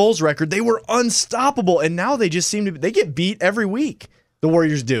beat the Bulls record. They were unstoppable, and now they just seem to they get beat every week. The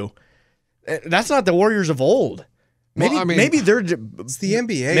Warriors do. That's not the Warriors of old. Maybe they're it's the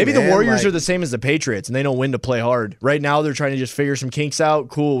NBA. Maybe the Warriors are the same as the Patriots, and they know when to play hard. Right now, they're trying to just figure some kinks out.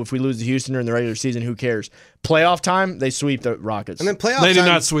 Cool, if we lose to Houston or in the regular season, who cares? Playoff time, they sweep the Rockets. And then playoff they time, did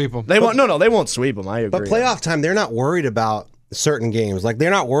not sweep them. They won't sweep them. I agree. But playoff time, they're not worried about certain games. Like,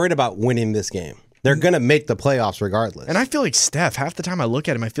 they're not worried about winning this game. They're going to make the playoffs regardless. And I feel like Steph, half the time I look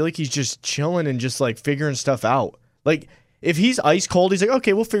at him, I feel like he's just chilling and just like figuring stuff out. Like, if he's ice cold, he's like,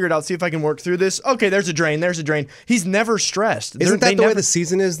 okay, we'll figure it out, see if I can work through this. Okay, there's a drain. He's never stressed. Isn't that the way the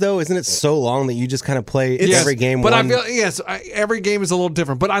season is, though? Isn't it so long that you just kind of play every game? But I feel, every game is a little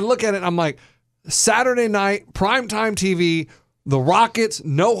different. But I look at it, I'm like, Saturday night, primetime TV, the Rockets,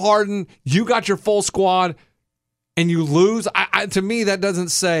 no Harden, you got your full squad, and you lose. To me, that doesn't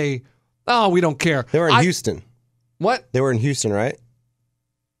say, oh, we don't care. They were in Houston. What? They were in Houston, right?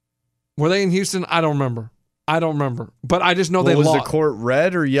 Were they in Houston? I don't remember. But I just know they lost. Was the court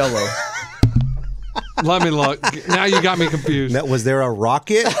red or yellow? Let me look. Now you got me confused. Was there a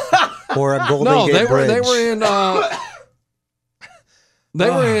rocket or a Golden Gate Bridge? No, they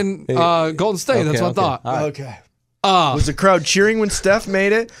were in Golden State. That's what I thought. Right. Okay. Was the crowd cheering when Steph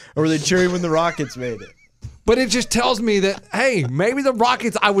made it, or were they cheering when the Rockets made it? But it just tells me that, hey, maybe the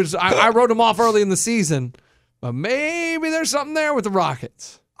Rockets, I wrote them off early in the season, but maybe there's something there with the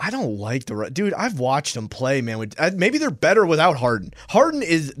Rockets. I don't like dude. I've watched him play, man. Maybe they're better without Harden. Harden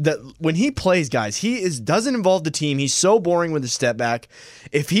is that when he plays, guys, doesn't involve the team. He's so boring with his step back.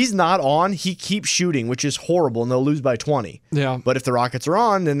 If he's not on, he keeps shooting, which is horrible, and they'll lose by 20. Yeah. But if the Rockets are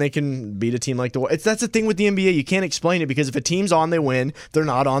on, then they can beat a team like the. That's the thing with the NBA. You can't explain it because if a team's on, they win. If they're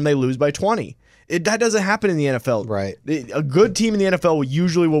not on, they lose by 20. That doesn't happen in the NFL. Right. A good team in the NFL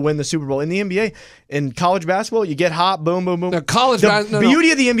usually will win the Super Bowl. In the NBA, in college basketball, you get hot, boom, boom, boom. The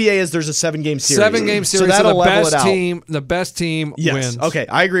beauty of the NBA is there's a 7-game series. 7-game series, so that'll level it out. The best team wins. Okay,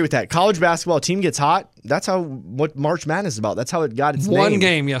 I agree with that. College basketball, a team gets hot. That's what March Madness is about. That's how it got its name. One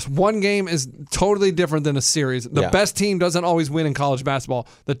game, yes. One game is totally different than a series. The best team doesn't always win in college basketball.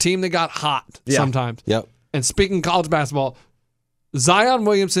 The team that got hot sometimes. Yep. And speaking of college basketball, Zion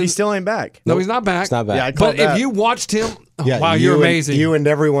Williamson. He still ain't back. No, he's not back. He's not back. Yeah, but if you watched him, wow, you're amazing. You and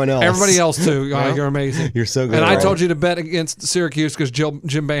everyone else. Everybody else, too. You're amazing. You're so good. And I told you to bet against Syracuse because Jim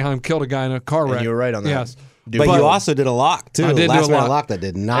Boeheim killed a guy in a car wreck. And you were right on that. Yes. But you also did a lock, too. I did Last do a minute lock that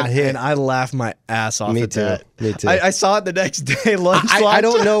did not hit. And I laughed my ass off at that. Me too. I saw it the next day. I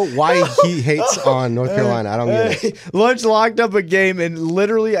don't know why he hates on North Carolina. I don't get it. Lunch locked up a game, and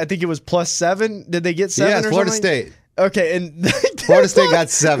literally, I think it was +7. Did they get 7 or something? Florida State. Okay, and Florida State got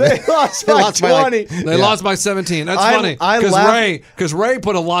 7. They lost by 20. They lost by 17. That's funny. Because Ray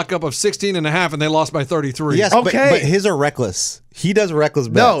put a lockup of 16.5, and they lost by 33. Yes, but his are reckless. He does reckless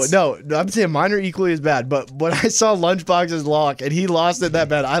bets. No, I'm saying mine are equally as bad. But when I saw Lunchbox's lock and he lost it that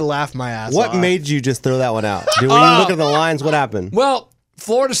bad, I laughed my ass off. What made you just throw that one out? When you look at the lines, what happened? Well,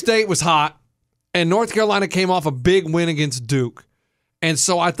 Florida State was hot, and North Carolina came off a big win against Duke. And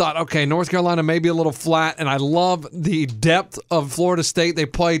so I thought, okay, North Carolina may be a little flat, and I love the depth of Florida State. They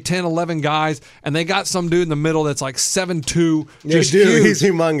play 10, 11 guys, and they got some dude in the middle that's like 7'2". Just huge. He's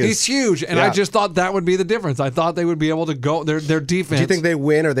humongous. He's huge, and I just thought that would be the difference. I thought they would be able to go their defense. Do you think they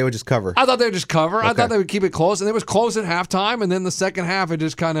win or they would just cover? I thought they would just cover. Okay. I thought they would keep it close, and it was close at halftime, and then the second half it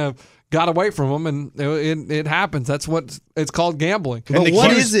just kind of got away from him, and it happens. That's what it's called, gambling. But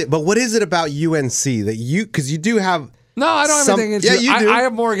what is it? But what is it about UNC that because you do have? No, I don't have anything against you do. I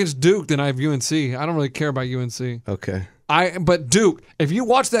have more against Duke than I have UNC. I don't really care about UNC. Okay. But Duke, if you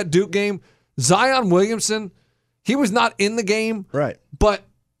watch that Duke game, Zion Williamson, he was not in the game, right? But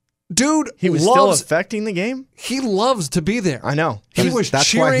dude, he was still affecting the game. He loves to be there. I know. That's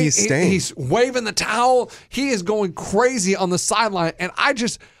cheering. Why he's staying. He's waving the towel. He is going crazy on the sideline, and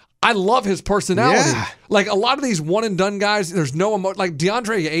I love his personality. Yeah. Like a lot of these one and done guys, there's no emotion. Like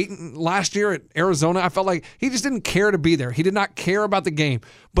DeAndre Ayton last year at Arizona, I felt like he just didn't care to be there. He did not care about the game.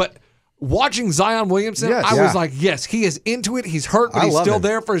 But watching Zion Williamson, I was like, yes, he is into it. He's hurt, but he's still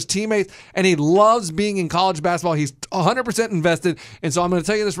there for his teammates, and he loves being in college basketball. He's 100% invested, and so I'm going to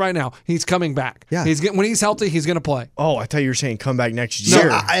tell you this right now. He's coming back. Yeah. When he's healthy, he's going to play. Oh, I thought you were saying come back next year.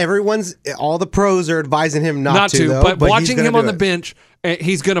 All the pros are advising him not to, though, but watching him on the bench,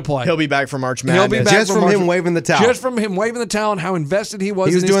 he's going to play. He'll be back for March Madness. He'll be back just from him waving the towel. Just from him waving the towel and how invested he was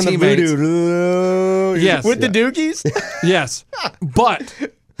in his doing teammates. The voodoo. Yes. With the Dookies? Yes. But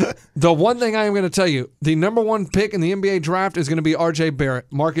the one thing I am going to tell you, the number one pick in the NBA draft is going to be RJ Barrett.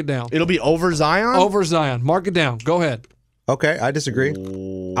 Mark it down. It'll be over Zion? Over Zion. Mark it down. Go ahead. Okay, I disagree.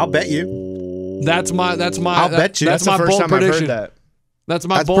 I'll bet you. That's my I'll bet you. That's my the first bold time prediction. I've heard that. That's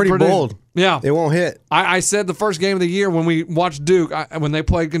my That's bold pretty prediction. bold. Yeah. It won't hit. I said the first game of the year when we watched Duke, when they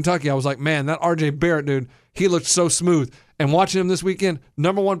played Kentucky, I was like, man, that RJ Barrett dude, he looked so smooth. And watching him this weekend,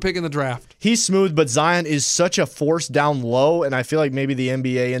 number one pick in the draft. He's smooth, but Zion is such a force down low, and I feel like maybe the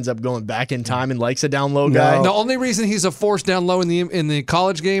NBA ends up going back in time and likes a down low guy. The only reason he's a force down low in the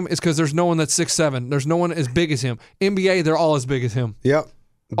college game is because there's no one that's 6'7". There's no one as big as him. NBA, they're all as big as him. Yep.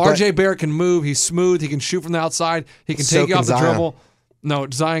 RJ Barrett can move. He's smooth. He can shoot from the outside. He can take you off the dribble. No,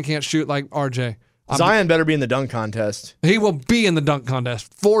 Zion can't shoot like RJ. Zion better be in the dunk contest. He will be in the dunk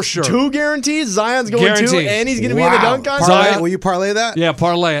contest for sure. 2 guarantees. Zion's going 2, and he's going to be in the dunk contest. Zion, will you parlay that? Yeah,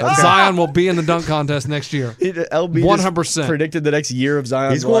 parlay it. Okay. Zion will be in the dunk contest next year. LB 100% predicted the next year of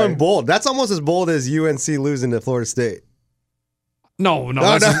Zion's He's going life. bold. That's almost as bold as UNC losing to Florida State. No.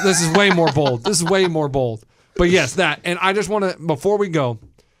 This is way more bold. This is way more bold. But yes, that. And I just want to, before we go,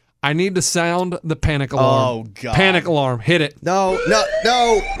 I need to sound the panic alarm. Oh, God. Panic alarm. Hit it. No.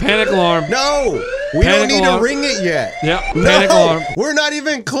 Panic alarm. No. We Panic don't need alarm. to ring it yet. Yep. Panic alarm. We're not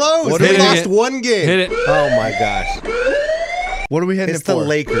even close. Hit We it. lost one game. Hit it. Oh, my gosh. What are we hitting It's it the for?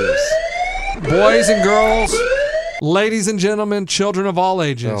 Lakers. Boys and girls, ladies and gentlemen, children of all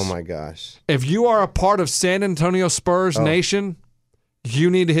ages. Oh, my gosh. If you are a part of San Antonio Spurs Nation, you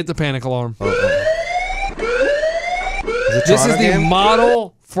need to hit the panic alarm. This is the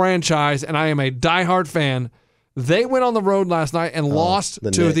model franchise, and I am a diehard fan. They went on the road last night and lost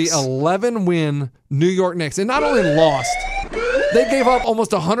to the 11-win New York Knicks. And not only lost, they gave up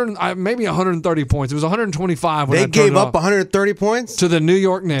almost 130 points. It was 125 when They I turned gave it up off. 130 points? To the New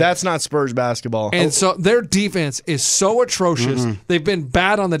York Knicks. That's not Spurs basketball. And so their defense is so atrocious. They've been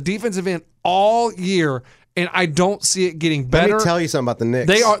bad on the defensive end all year, and I don't see it getting better. Let me tell you something about the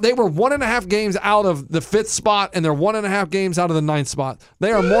Knicks. They were 1.5 games out of the 5th spot, and they're 1.5 games out of the 9th spot.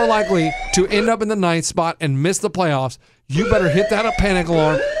 They are more likely to end up in the 9th spot and miss the playoffs. You better hit that panic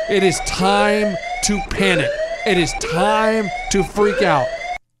alarm. It is time to panic. It is time to freak out.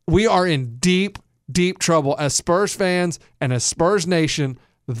 We are in deep, deep trouble as Spurs fans and as Spurs Nation.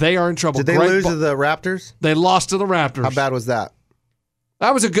 They are in trouble. Did they lose to the Raptors? They lost to the Raptors. How bad was that?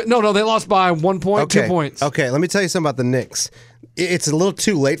 That was a good. No, they lost by 1 point, 2 points. Okay, let me tell you something about the Knicks. It's a little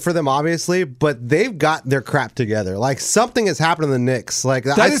too late for them, obviously, but they've got their crap together. Like, something has happened to the Knicks. Like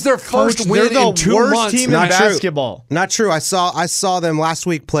that is their first win in 2 months. Team in basketball. Not true. I saw them last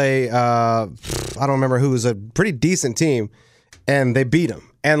week play. I don't remember who, was a pretty decent team, and they beat them.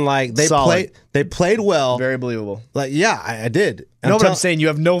 And like they played well. Very believable. Like, yeah, I did. No, but I'm saying you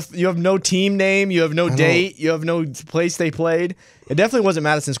have no team name, you have no date, you have no place they played. It definitely wasn't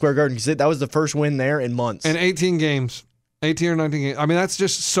Madison Square Garden because that was the first win there in months. And 18 games. 18 or 19 games. I mean, that's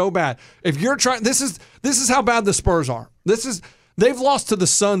just so bad. If you're trying, this is how bad the Spurs are. They've lost to the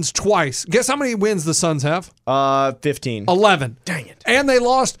Suns twice. Guess how many wins the Suns have? 15. 11. Dang it. And they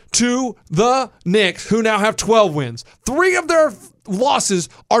lost to the Knicks, who now have 12 wins. 3 of their losses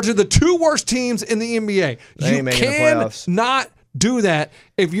are to the 2 worst teams in the NBA. They ain't making the playoffs. Not do that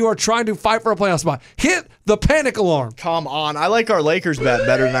if you are trying to fight for a playoff spot. Hit the panic alarm. Come on. I like our Lakers bet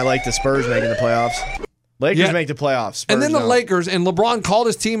better than I like the Spurs making the playoffs. Lakers make the playoffs. Spurs and then the don't. Lakers, and LeBron called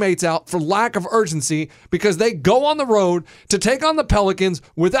his teammates out for lack of urgency because they go on the road to take on the Pelicans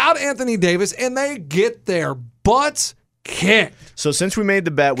without Anthony Davis, and they get their butts kicked. So since we made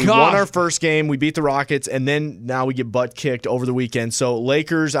the bet, we won our first game, we beat the Rockets, and then now we get butt kicked over the weekend. So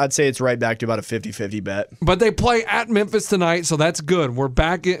Lakers, I'd say it's right back to about a 50-50 bet. But they play at Memphis tonight, so that's good. We're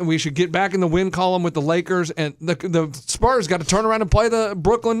back in, we should get back in the win column with the Lakers, and the Spurs got to turn around and play the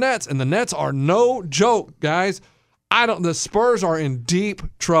Brooklyn Nets, and the Nets are no joke, guys. The Spurs are in deep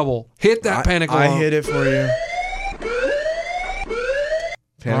trouble. Hit that panic alarm. I hit it for you.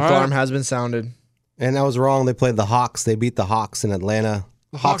 Panic alarm has been sounded. And I was wrong. They played the Hawks. They beat the Hawks in Atlanta.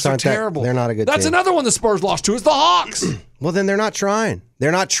 The Hawks are terrible. They're not a good team. That's another one the Spurs lost to is the Hawks. Well, then they're not trying.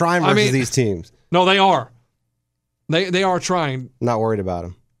 They're not trying versus these teams. No, they are. They are trying. Not worried about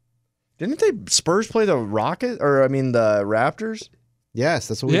them. Didn't Spurs play the Rockets? Or, the Raptors? Yes,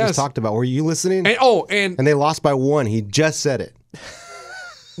 that's what we just talked about. Were you listening? And they lost by 1. He just said it.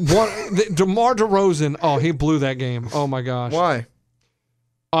 DeMar DeRozan, he blew that game. Oh, my gosh. Why?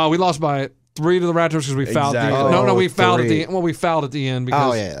 We lost by 3 to the Raptors because we fouled. We fouled at the end. Well, we fouled at the end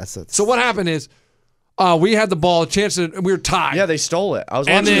because. So what happened is, we had the ball, we were tied. Yeah, they stole it. I was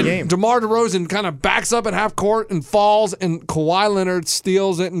watching the game. DeMar DeRozan kind of backs up at half court and falls, and Kawhi Leonard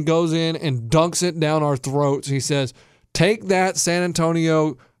steals it and goes in and dunks it down our throats. He says, "Take that, San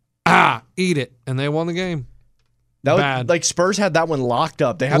Antonio, eat it," and they won the game. That was bad. Spurs had that one locked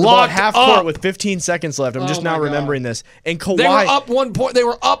up. They had the ball at half court with 15 seconds left. I'm just now remembering this. And Kawhi, they were up 1 point. They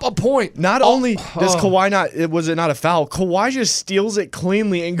were up a point. Not only does Kawhi was it not a foul? Kawhi just steals it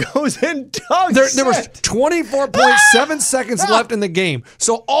cleanly and goes and dunks. There was 24.7 seconds left in the game.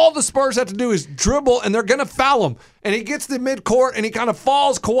 So all the Spurs have to do is dribble, and they're going to foul him. And he gets to midcourt, and he kind of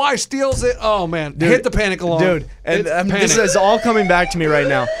falls. Kawhi steals it. Oh, man. Dude, hit the panic alarm. Dude, and this is all coming back to me right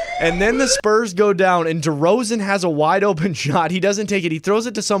now. And then the Spurs go down, and DeRozan has a wide-open shot. He doesn't take it. He throws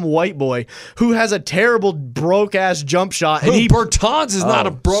it to some white boy who has a terrible, broke-ass jump shot. And Bertans is not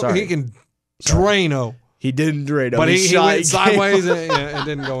a broke. He can Drano. He didn't Drano. But he went sideways, and it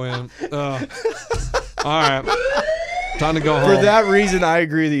didn't go in. All right. Time to go home. For that reason, I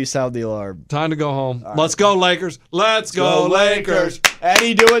agree that you sound the alarm. Time to go home. Right. Let's go, Lakers. Let's go, Lakers.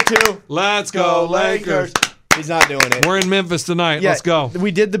 Eddie, do it too. Let's go, Lakers. He's not doing it. We're in Memphis tonight. Let's go.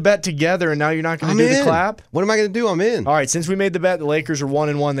 We did the bet together, and now you're not going to do the clap? What am I going to do? I'm in. All right, since we made the bet, the Lakers are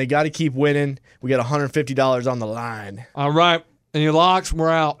 1-1. They got to keep winning. We got $150 on the line. All right. And your locks,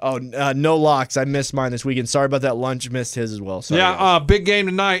 we're out. Oh, no locks. I missed mine this weekend. Sorry about that. Lunch missed his as well. Sorry, big game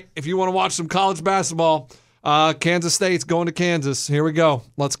tonight. If you want to watch some college basketball, Kansas State's going to Kansas. Here we go.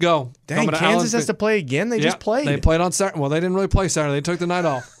 Let's go. Dang, Kansas has to play again? They just played. They played on Saturday. Well, they didn't really play Saturday. They took the night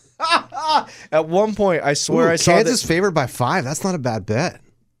off. At one point, I swear I saw Kansas favored by 5. That's not a bad bet.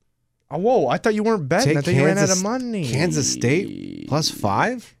 Oh, whoa, I thought you weren't betting. I thought you ran out of money. Kansas State plus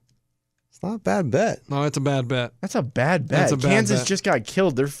 5? It's not a bad bet. No, it's a bad bet. That's a bad bet. Kansas just got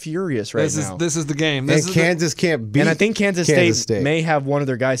killed. They're furious now. This is the game. Kansas can't beat. And I think Kansas State may have one of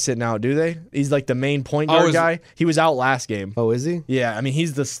their guys sitting out. Do they? He's like the main point guard guy. He was out last game. Oh, is he? Yeah, I mean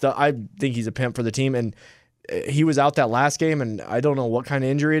he's the I think he's a pimp for the team, and he was out that last game, and I don't know what kind of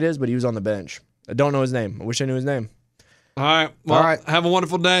injury it is, but he was on the bench. I don't know his name. I wish I knew his name. All right. Well, have a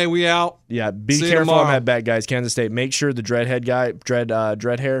wonderful day. We out. Yeah, be careful on that bet, guys. Kansas State. Make sure the dreadhead guy,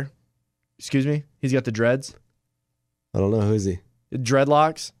 dread hair. Excuse me? He's got the dreads. I don't know. Who is he?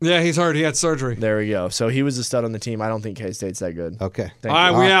 Dreadlocks? Yeah, he's hurt. He had surgery. There we go. So he was a stud on the team. I don't think K-State's that good. Okay. All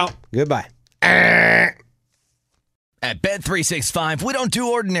right, we out. Goodbye. At Bet365, we don't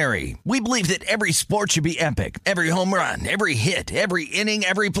do ordinary. We believe that every sport should be epic. Every home run, every hit, every inning,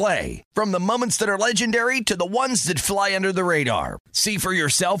 every play. From the moments that are legendary to the ones that fly under the radar. See for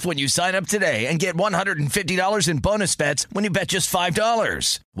yourself when you sign up today and get $150 in bonus bets when you bet just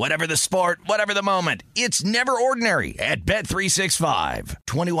 $5. Whatever the sport, whatever the moment, it's never ordinary at Bet365.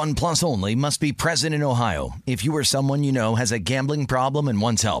 21 plus only. Must be present in Ohio. If you or someone you know has a gambling problem and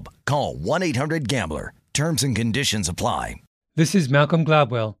wants help, call 1-800-GAMBLER. Terms and conditions apply. This is Malcolm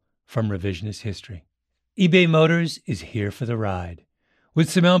Gladwell from Revisionist History. eBay Motors is here for the ride. With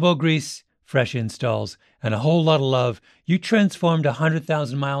some elbow grease, fresh installs, and a whole lot of love, you transformed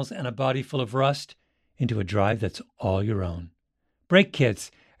 100,000 miles and a body full of rust into a drive that's all your own. Brake kits,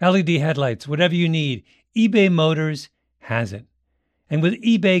 LED headlights, whatever you need, eBay Motors has it. And with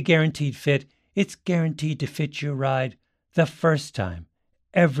eBay Guaranteed Fit, it's guaranteed to fit your ride the first time,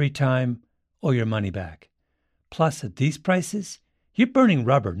 every time, or your money back. Plus, at these prices, you're burning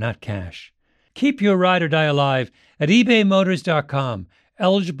rubber, not cash. Keep your ride or die alive at ebaymotors.com.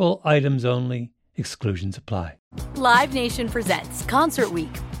 Eligible items only. Exclusions apply. Live Nation presents Concert Week.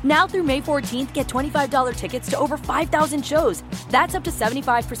 Now through May 14th, get $25 tickets to over 5,000 shows. That's up to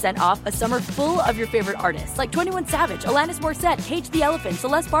 75% off a summer full of your favorite artists like 21 Savage, Alanis Morissette, Cage the Elephant,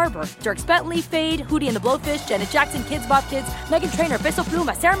 Celeste Barber, Dierks Bentley, Fade, Hootie and the Blowfish, Janet Jackson, Kids Bop Kids, Meghan Trainor, Bissell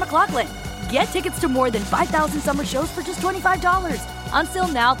Pluma, Sarah McLachlan. Get tickets to more than 5,000 summer shows for just $25. Until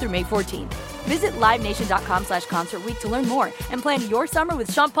now through May 14th. Visit LiveNation.com/Concert Week to learn more and plan your summer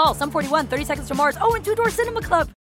with Sean Paul, Sum 41, 30 Seconds to Mars, and Two Door Cinema Club.